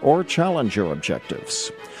support or challenge your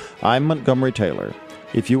objectives. I'm Montgomery Taylor.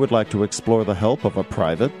 If you would like to explore the help of a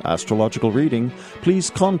private astrological reading, please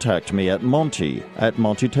contact me at Monty at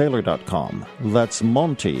MontyTaylor.com. That's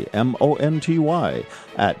Monty, M-O-N-T-Y,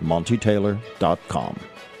 at MontyTaylor.com.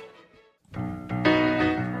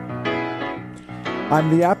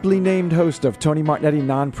 I'm the aptly named host of Tony Martignetti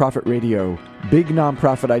Nonprofit Radio, big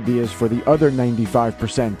nonprofit ideas for the other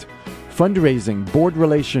 95%. Fundraising, board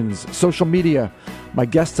relations, social media. My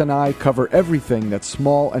guests and I cover everything that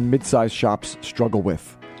small and mid-sized shops struggle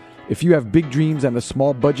with. If you have big dreams and a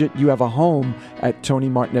small budget, you have a home at Tony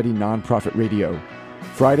Martignetti Nonprofit Radio.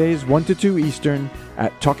 Fridays 1 to 2 Eastern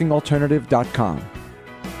at TalkingAlternative.com.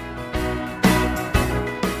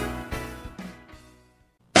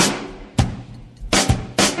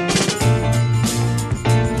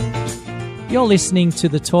 You're listening to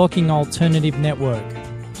the Talking Alternative Network.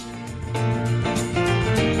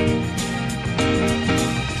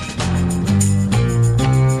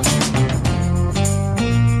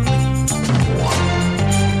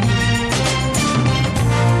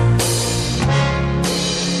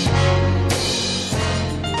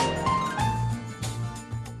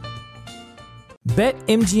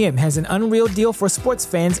 BetMGM has an unreal deal for sports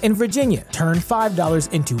fans in Virginia. Turn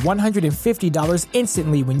 $5 into $150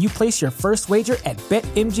 instantly when you place your first wager at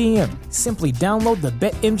BetMGM. Simply download the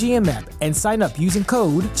BetMGM app and sign up using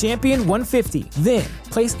code Champion150. Then,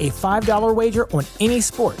 place a $5 wager on any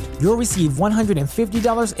sport. You'll receive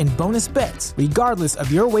 $150 in bonus bets, regardless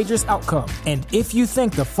of your wager's outcome. And if you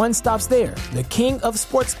think the fun stops there, the king of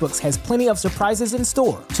sportsbooks has plenty of surprises in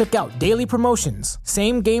store. Check out daily promotions,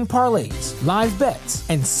 same-game parlays, live bets,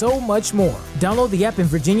 and so much more. Download the app in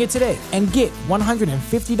Virginia today and get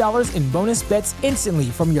 $150 in bonus bets instantly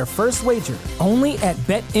from your first wager. Only at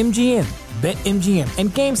BetMGM. BetMGM and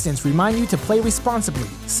GameSense remind you to play responsibly.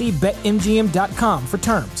 See BetMGM.com for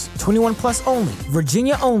terms. 21 plus only.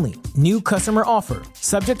 Virginia only. New customer offer.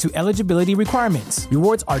 Subject to eligibility requirements.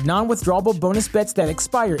 Rewards are non-withdrawable bonus bets that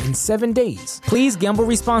expire in 7 days. Please gamble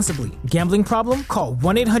responsibly. Gambling problem? Call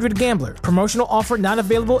 1-800-GAMBLER. Promotional offer not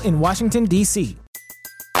available in Washington, D.C.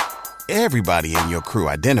 Everybody in your crew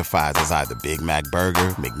identifies as either Big Mac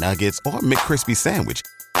Burger, McNuggets, or McCrispy Sandwich.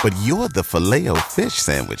 But you're the Filet-O-Fish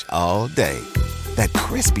Sandwich all day. That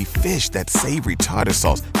crispy fish, that savory tartar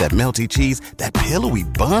sauce, that melty cheese, that pillowy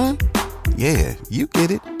bun. Yeah, you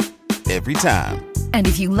get it. Every time. And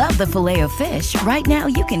if you love the Filet-O-Fish, right now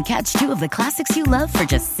you can catch two of the classics you love for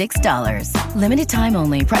just $6. Limited time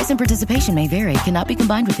only. Price and participation may vary. Cannot be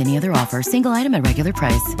combined with any other offer. Single item at regular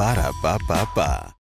price. Ba-da-ba-ba-ba.